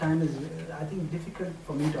multiplicities of time is, I think, difficult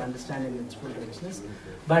for me to understand in its full richness.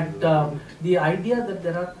 But the idea that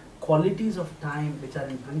there are qualities of time which are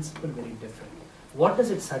in principle very different. What does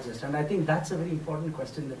it suggest? And I think that's a very important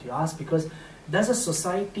question that you ask, because does a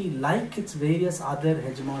society, like its various other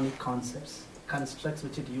hegemonic constructs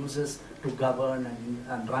which it uses to govern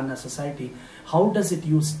and run a society, how does it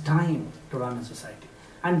use time to run a society?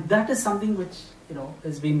 And that is something which, you know,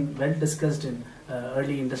 has been well discussed in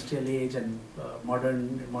early industrial age and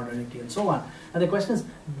modernity and so on. And the question is,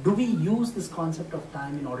 do we use this concept of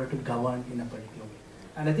time in order to govern in a particular way?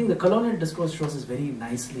 And I think the colonial discourse shows us very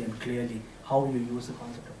nicely and clearly how you use the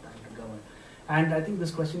concept of time to govern. And I think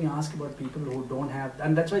this question you ask about people who don't have,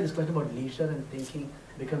 and that's why this question about leisure and thinking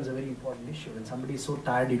becomes a very important issue. When somebody is so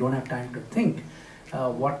tired you don't have time to think,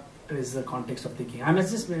 what is the context of thinking? I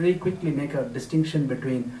must just very quickly make a distinction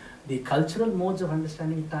between the cultural modes of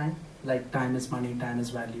understanding time, like time is money, time is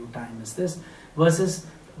value, time is this, versus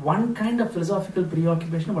one kind of philosophical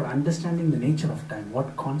preoccupation about understanding the nature of time,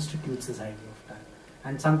 what constitutes this idea of time.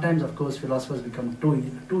 And sometimes, of course, philosophers become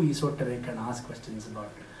too esoteric and ask questions about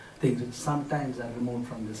things which sometimes are removed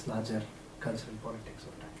from this larger cultural politics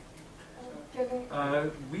of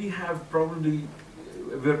time. We have probably,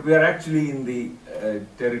 we're actually in the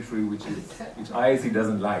territory which IIC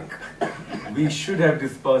doesn't like. We should have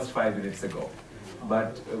dispersed 5 minutes ago,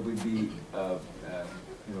 but with the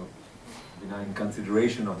you know, benign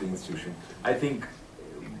consideration of the institution, I think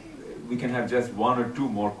we can have just 1 or 2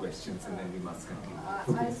 more questions and then we must continue.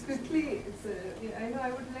 I quickly, I know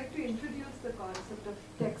I would like to introduce the concept of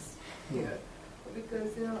text here,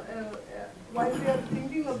 because you know, while we are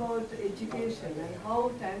thinking about education and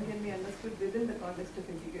how time can be understood within the context of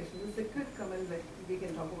education, this is a quick comment, like we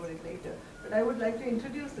can talk about it later. But I would like to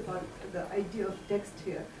introduce the idea of text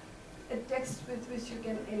here, a text with which you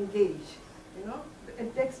can engage, you know, a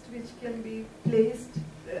text which can be placed,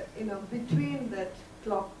 you know, between that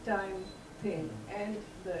clock time thing and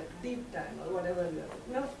the deep time or whatever.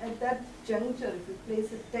 You know, at that juncture, if you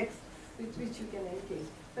place a text with which you can engage,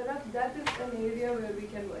 perhaps that is an area where we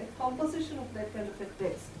can work, composition of that kind of a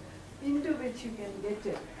text into which you can get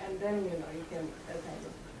it, and then you know you can kind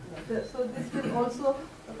of. You know, so this will also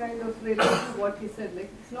kind of relate to what he said. Like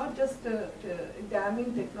it's not just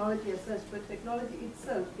damning technology as such, but technology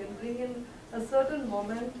itself can bring in a certain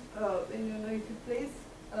moment. When you know, if you place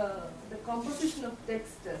the composition of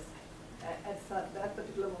text at that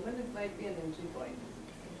particular moment, it might be an entry point.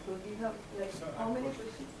 So we have like how many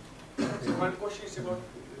questions? So one question is about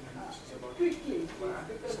quickly,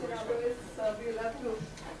 because otherwise we'll have to.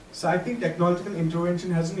 So I think technological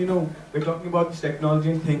intervention hasn't, you know, we're talking about this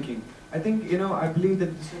technology and thinking. I think, you know, I believe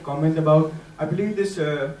that this comment about, I believe this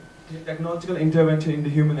technological intervention in the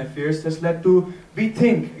human affairs has led to, we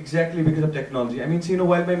think exactly because of technology. I mean, so, you know,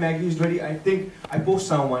 while my Maggie is ready, I think I post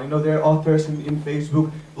someone, you know, there are authors in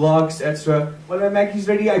Facebook, blogs, etc. While my Maggie is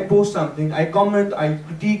ready, I post something, I comment, I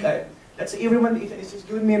critique, that's everyone, it has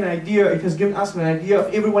given me an idea, it has given us an idea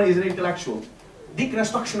of everyone is an intellectual.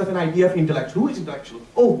 Deconstruction of an idea of intellectual. Who is intellectual?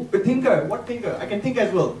 Oh, the thinker. What thinker? I can think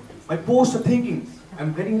as well. My posts are thinking.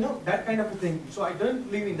 I'm getting, you know, that kind of a thing. So I don't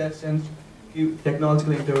believe in that sense,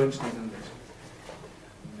 technological intervention in this.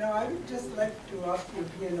 Now I would just like to ask your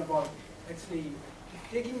opinion about actually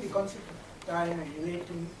taking the concept of time and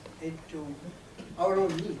relating it to our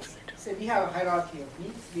own needs. So we have a hierarchy of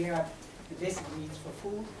needs. We have the basic needs for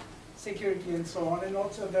food, security and so on, and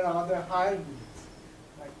also there are other higher needs,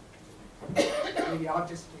 like maybe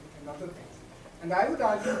artistic and other things. And I would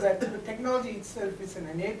argue that the technology itself is an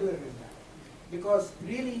enabler in that. Because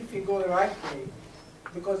really if you go the right way,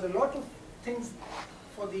 because a lot of things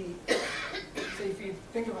for the, say if you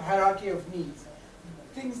think of a hierarchy of needs,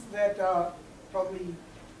 things that are probably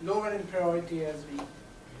lower in priority as we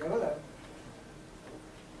develop,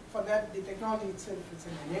 for that the technology itself is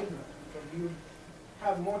an enabler, because you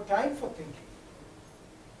have more time for thinking.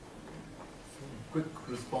 Quick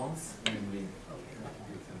response, and then we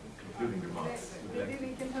give some concluding remarks. Maybe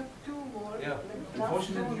we can have 2 more. Yeah. Like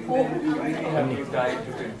Unfortunately, last we have no time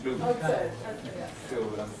to conclude. outside. So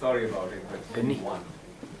I'm sorry about it, but one.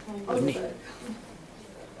 Outside.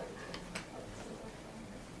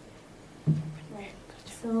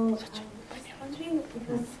 So I was wondering,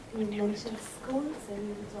 because you mentioned schools and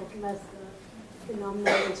you were talking about the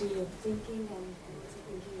phenomenology of thinking and also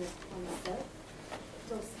thinking with oneself.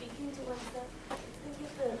 So speaking to oneself, I think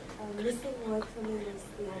the missing word for me was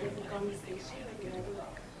the idea of the conversation, the idea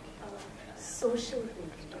of social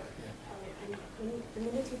thinking. And the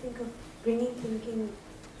minute you think of bringing thinking,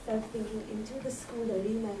 self-thinking into the school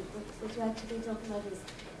arena, what you're actually talking about is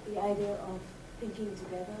the idea of thinking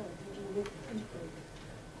together, or thinking with people.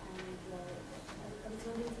 And I was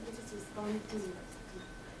wondering if you could just respond to,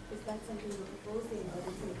 is that something you're proposing, or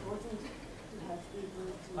it's important to have people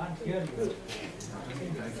to... Can't hear you.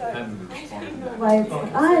 Sorry. I'm I responding don't know to why that.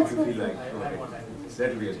 it's... If you feel like,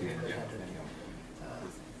 that'll be at the end.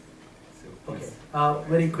 Okay.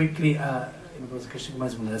 Very quickly, because Krishna Kumar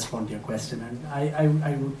is going to respond to your question, and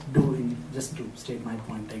I would do, just to state my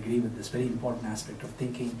point, I agree with this very important aspect of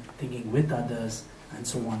thinking with others, and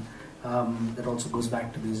so on. That also goes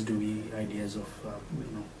back to these Dewey ideas of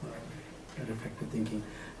reflective thinking.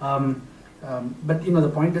 But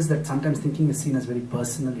the point is that sometimes thinking is seen as very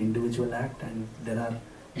personal, individual act, and there are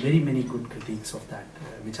very many good critiques of that,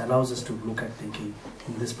 which allows us to look at thinking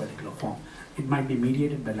in this particular form. It might be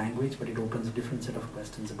mediated by language, but it opens a different set of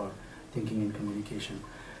questions about thinking and communication.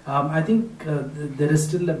 I think there is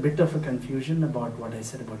still a bit of a confusion about what I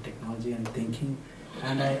said about technology and thinking.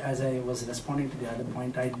 And as I was responding to the other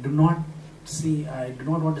point, I do not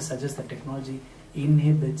want to suggest that technology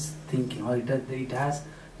inhibits thinking, or it has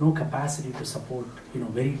no capacity to support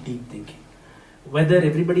very deep thinking. Whether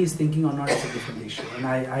everybody is thinking or not is a different issue, and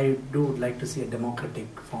I do like to see a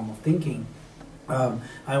democratic form of thinking.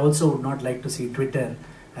 I also would not like to see Twitter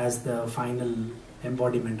as the final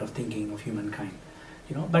embodiment of thinking of humankind.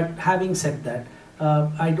 But having said that,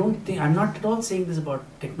 I'm not at all saying this about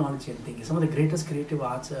technology and thinking. Some of the greatest creative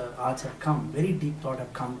arts have come, very deep thought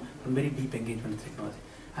have come from very deep engagement with technology.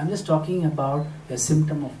 I'm just talking about a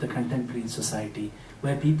symptom of the contemporary society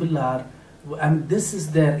where people are, this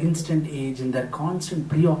is their instant age and their constant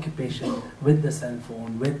preoccupation with the cell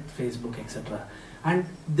phone, with Facebook, etc. And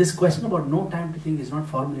this question about no time to think is not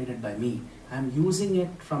formulated by me. I'm using it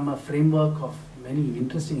from a framework of many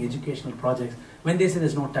interesting educational projects. When they say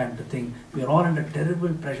there's no time to think, we are all under terrible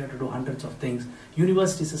pressure to do hundreds of things.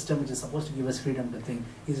 University system, which is supposed to give us freedom to think,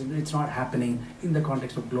 it's not happening in the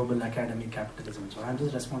context of global academic capitalism. So I'm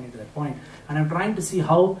just responding to that point, and I'm trying to see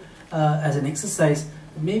how, as an exercise,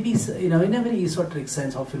 maybe in a very esoteric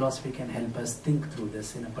sense, how philosophy can help us think through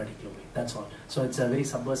this in a particular way. That's all. So it's a very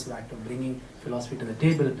subversive act of bringing philosophy to the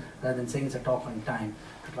table, rather than saying it's a talk on time,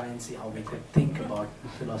 to try and see how we could think about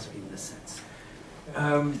philosophy in this sense.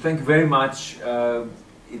 Thank you very much.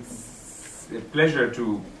 It's a pleasure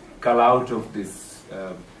to cull out of this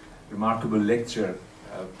remarkable lecture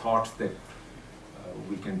thoughts that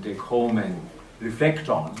we can take home and reflect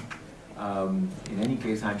on. In any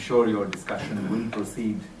case, I'm sure your discussion will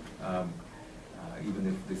proceed even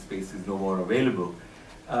if this space is no more available.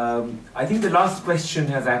 I think the last question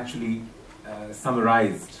has actually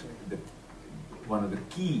summarized one of the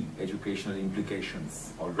key educational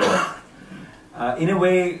implications already. In a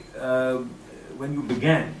way, when you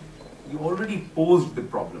began, you already posed the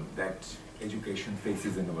problem that education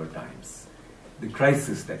faces in our times, the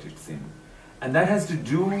crisis that it's in. And that has to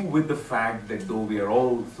do with the fact that though we are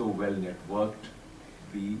all so well networked,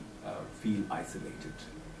 we feel isolated.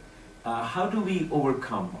 How do we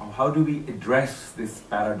overcome, or how do we address this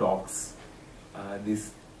paradox,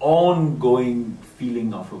 this ongoing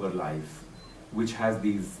feeling of our life, which has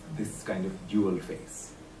this kind of dual face?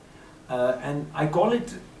 And I call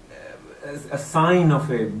it as a sign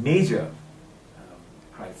of a major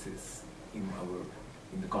crisis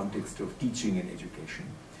in the context of teaching and education.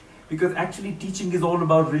 Because actually teaching is all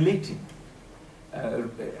about relating.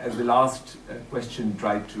 As the last question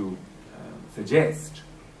tried to suggest,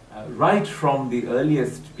 right from the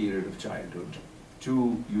earliest period of childhood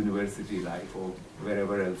to university life or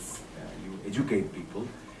wherever else you educate people,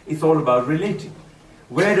 it's all about relating.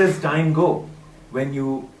 Where does time go when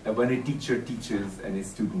a teacher teaches and a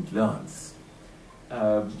student learns?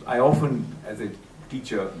 I often, as a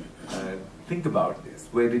teacher, think about this.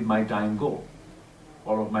 Where did my time go?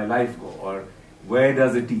 All of my life go? Or where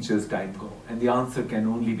does a teacher's time go? And the answer can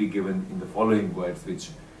only be given in the following words, which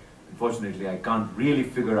unfortunately I can't really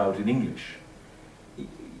figure out in English.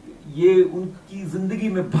 ये उनकी जिंदगी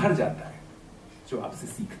में भर जाता है जो आपसे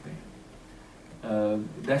सीखते हैं.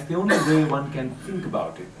 That's the only way one can think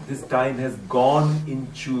about it. This time has gone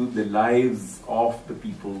into the lives of the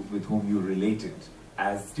people with whom you related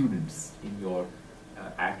as students in your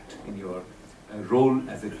act, in your role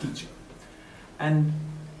as a teacher. And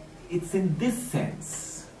it's in this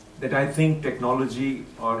sense that I think technology,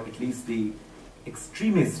 or at least the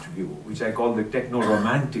extremist view, which I call the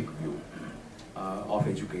techno-romantic view of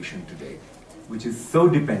education today, which is so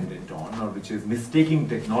dependent on, or which is mistaking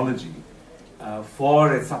technology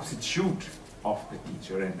for a substitute of the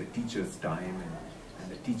teacher and the teacher's time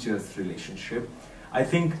and the teacher's relationship, I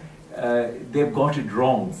think they've got it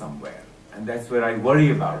wrong somewhere. And that's where I worry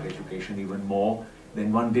about education even more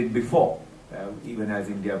than one did before. Even as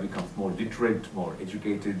India becomes more literate, more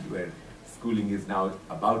educated, where schooling is now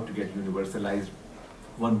about to get universalized,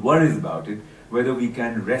 one worries about it, whether we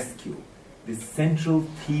can rescue this central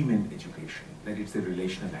theme in education, that it's a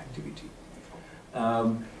relational activity.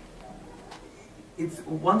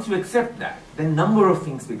 Once you accept that, then a number of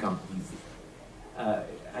things become easy.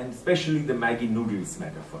 And especially the Maggi Noodles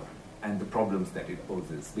metaphor and the problems that it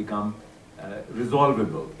poses become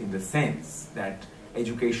resolvable in the sense that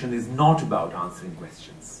education is not about answering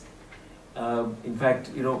questions. In fact,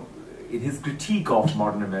 you know, in his critique of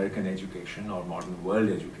modern American education or modern world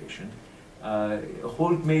education,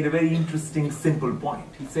 Holt made a very interesting, simple point.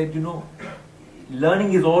 He said, you know,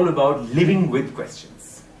 learning is all about living with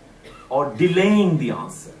questions or delaying the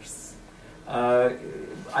answers.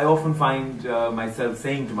 I often find myself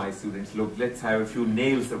saying to my students, look, let's have a few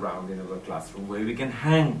nails around in our classroom where we can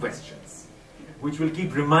hang questions, which will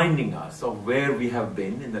keep reminding us of where we have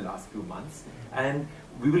been in the last few months, and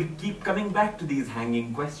we will keep coming back to these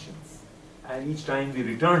hanging questions. And each time we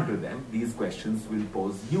return to them, these questions will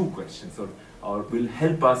pose new questions or will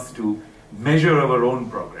help us to measure our own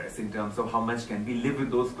progress in terms of how much can we live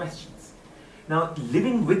with those questions. Now,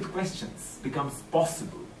 living with questions becomes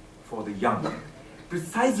possible for the young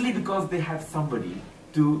precisely because they have somebody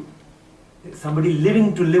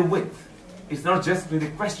living to live with. It's not just with a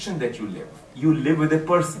question that you live with a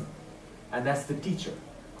person, and that's the teacher,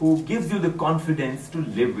 who gives you the confidence to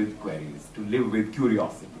live with queries, to live with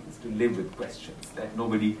curiosities, to live with questions that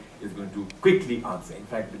nobody is going to quickly answer. In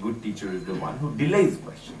fact, the good teacher is the one who delays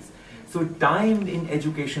questions. So time in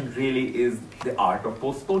education really is the art of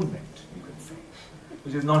postponement, you can say,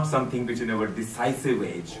 which is not something which in our decisive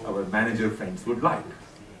age our manager friends would like.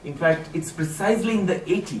 In fact, it's precisely in the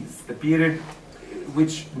 80s, the period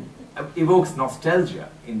which evokes nostalgia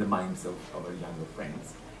in the minds of our younger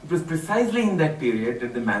friends. It was precisely in that period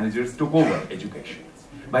that the managers took over education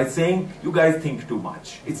by saying, you guys think too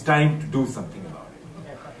much, it's time to do something about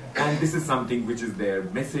it. And this is something which is their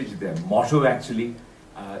message, their motto actually,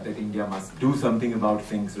 that India must do something about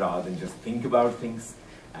things rather than just think about things,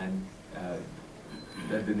 and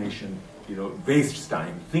that the nation, you know, wastes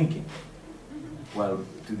time thinking. Well,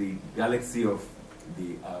 to the galaxy of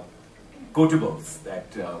the quotables that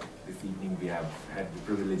this evening we have had the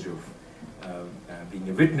privilege of being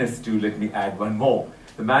a witness to, let me add one more.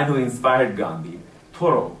 The man who inspired Gandhi,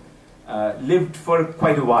 Thoreau, lived for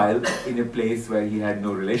quite a while in a place where he had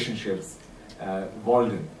no relationships,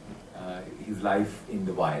 Walden, his life in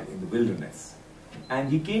the wild, in the wilderness. And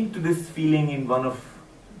he came to this feeling in one of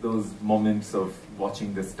those moments of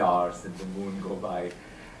watching the stars and the moon go by,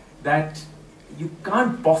 that you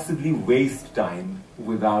can't possibly waste time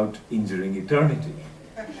without injuring eternity.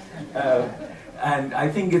 And I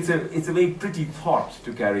think it's a very pretty thought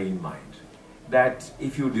to carry in mind, that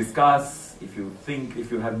if you discuss, if you think,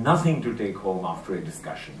 if you have nothing to take home after a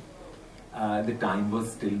discussion, the time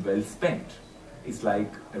was still well spent. It's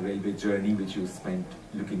like a railway journey which you spent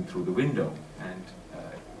looking through the window, and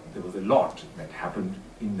there was a lot that happened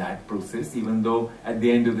in that process, even though at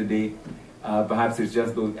the end of the day, perhaps it's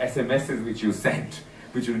just those SMSs which you sent,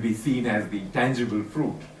 which will be seen as the tangible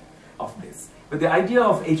fruit of this. But the idea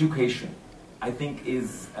of education, I think,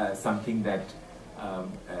 is something that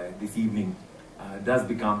this evening does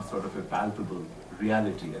become sort of a palpable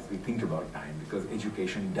reality as we think about time, because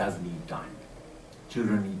education does need time.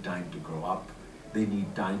 Children need time to grow up. They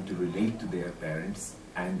need time to relate to their parents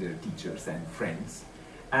and their teachers and friends.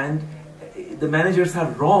 And the managers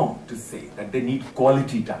are wrong to say that they need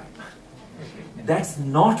quality time. That's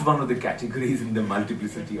not one of the categories in the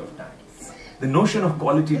multiplicity of times. The notion of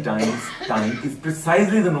quality time is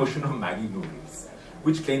precisely the notion of Maggi Noodles,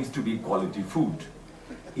 which claims to be quality food,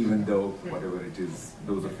 even though whatever it is,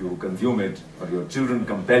 those of you who consume it or your children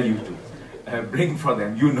compel you to bring for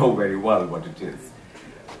them, you know very well what it is.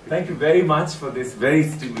 Thank you very much for this very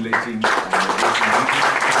stimulating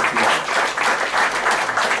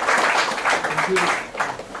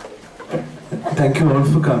Thank you all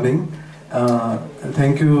for coming.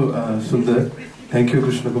 Thank you, Sundar. Thank you,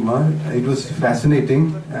 Krishna Kumar. It was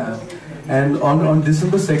fascinating. And on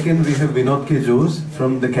December 2nd, we have Vinod K. Jose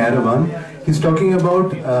from the Caravan. He's talking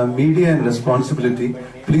about media and responsibility.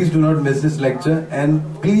 Please do not miss this lecture, and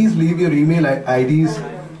please leave your email IDs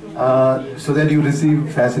so that you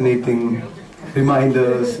receive fascinating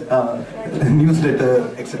reminders,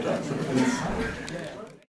 newsletter, etc. So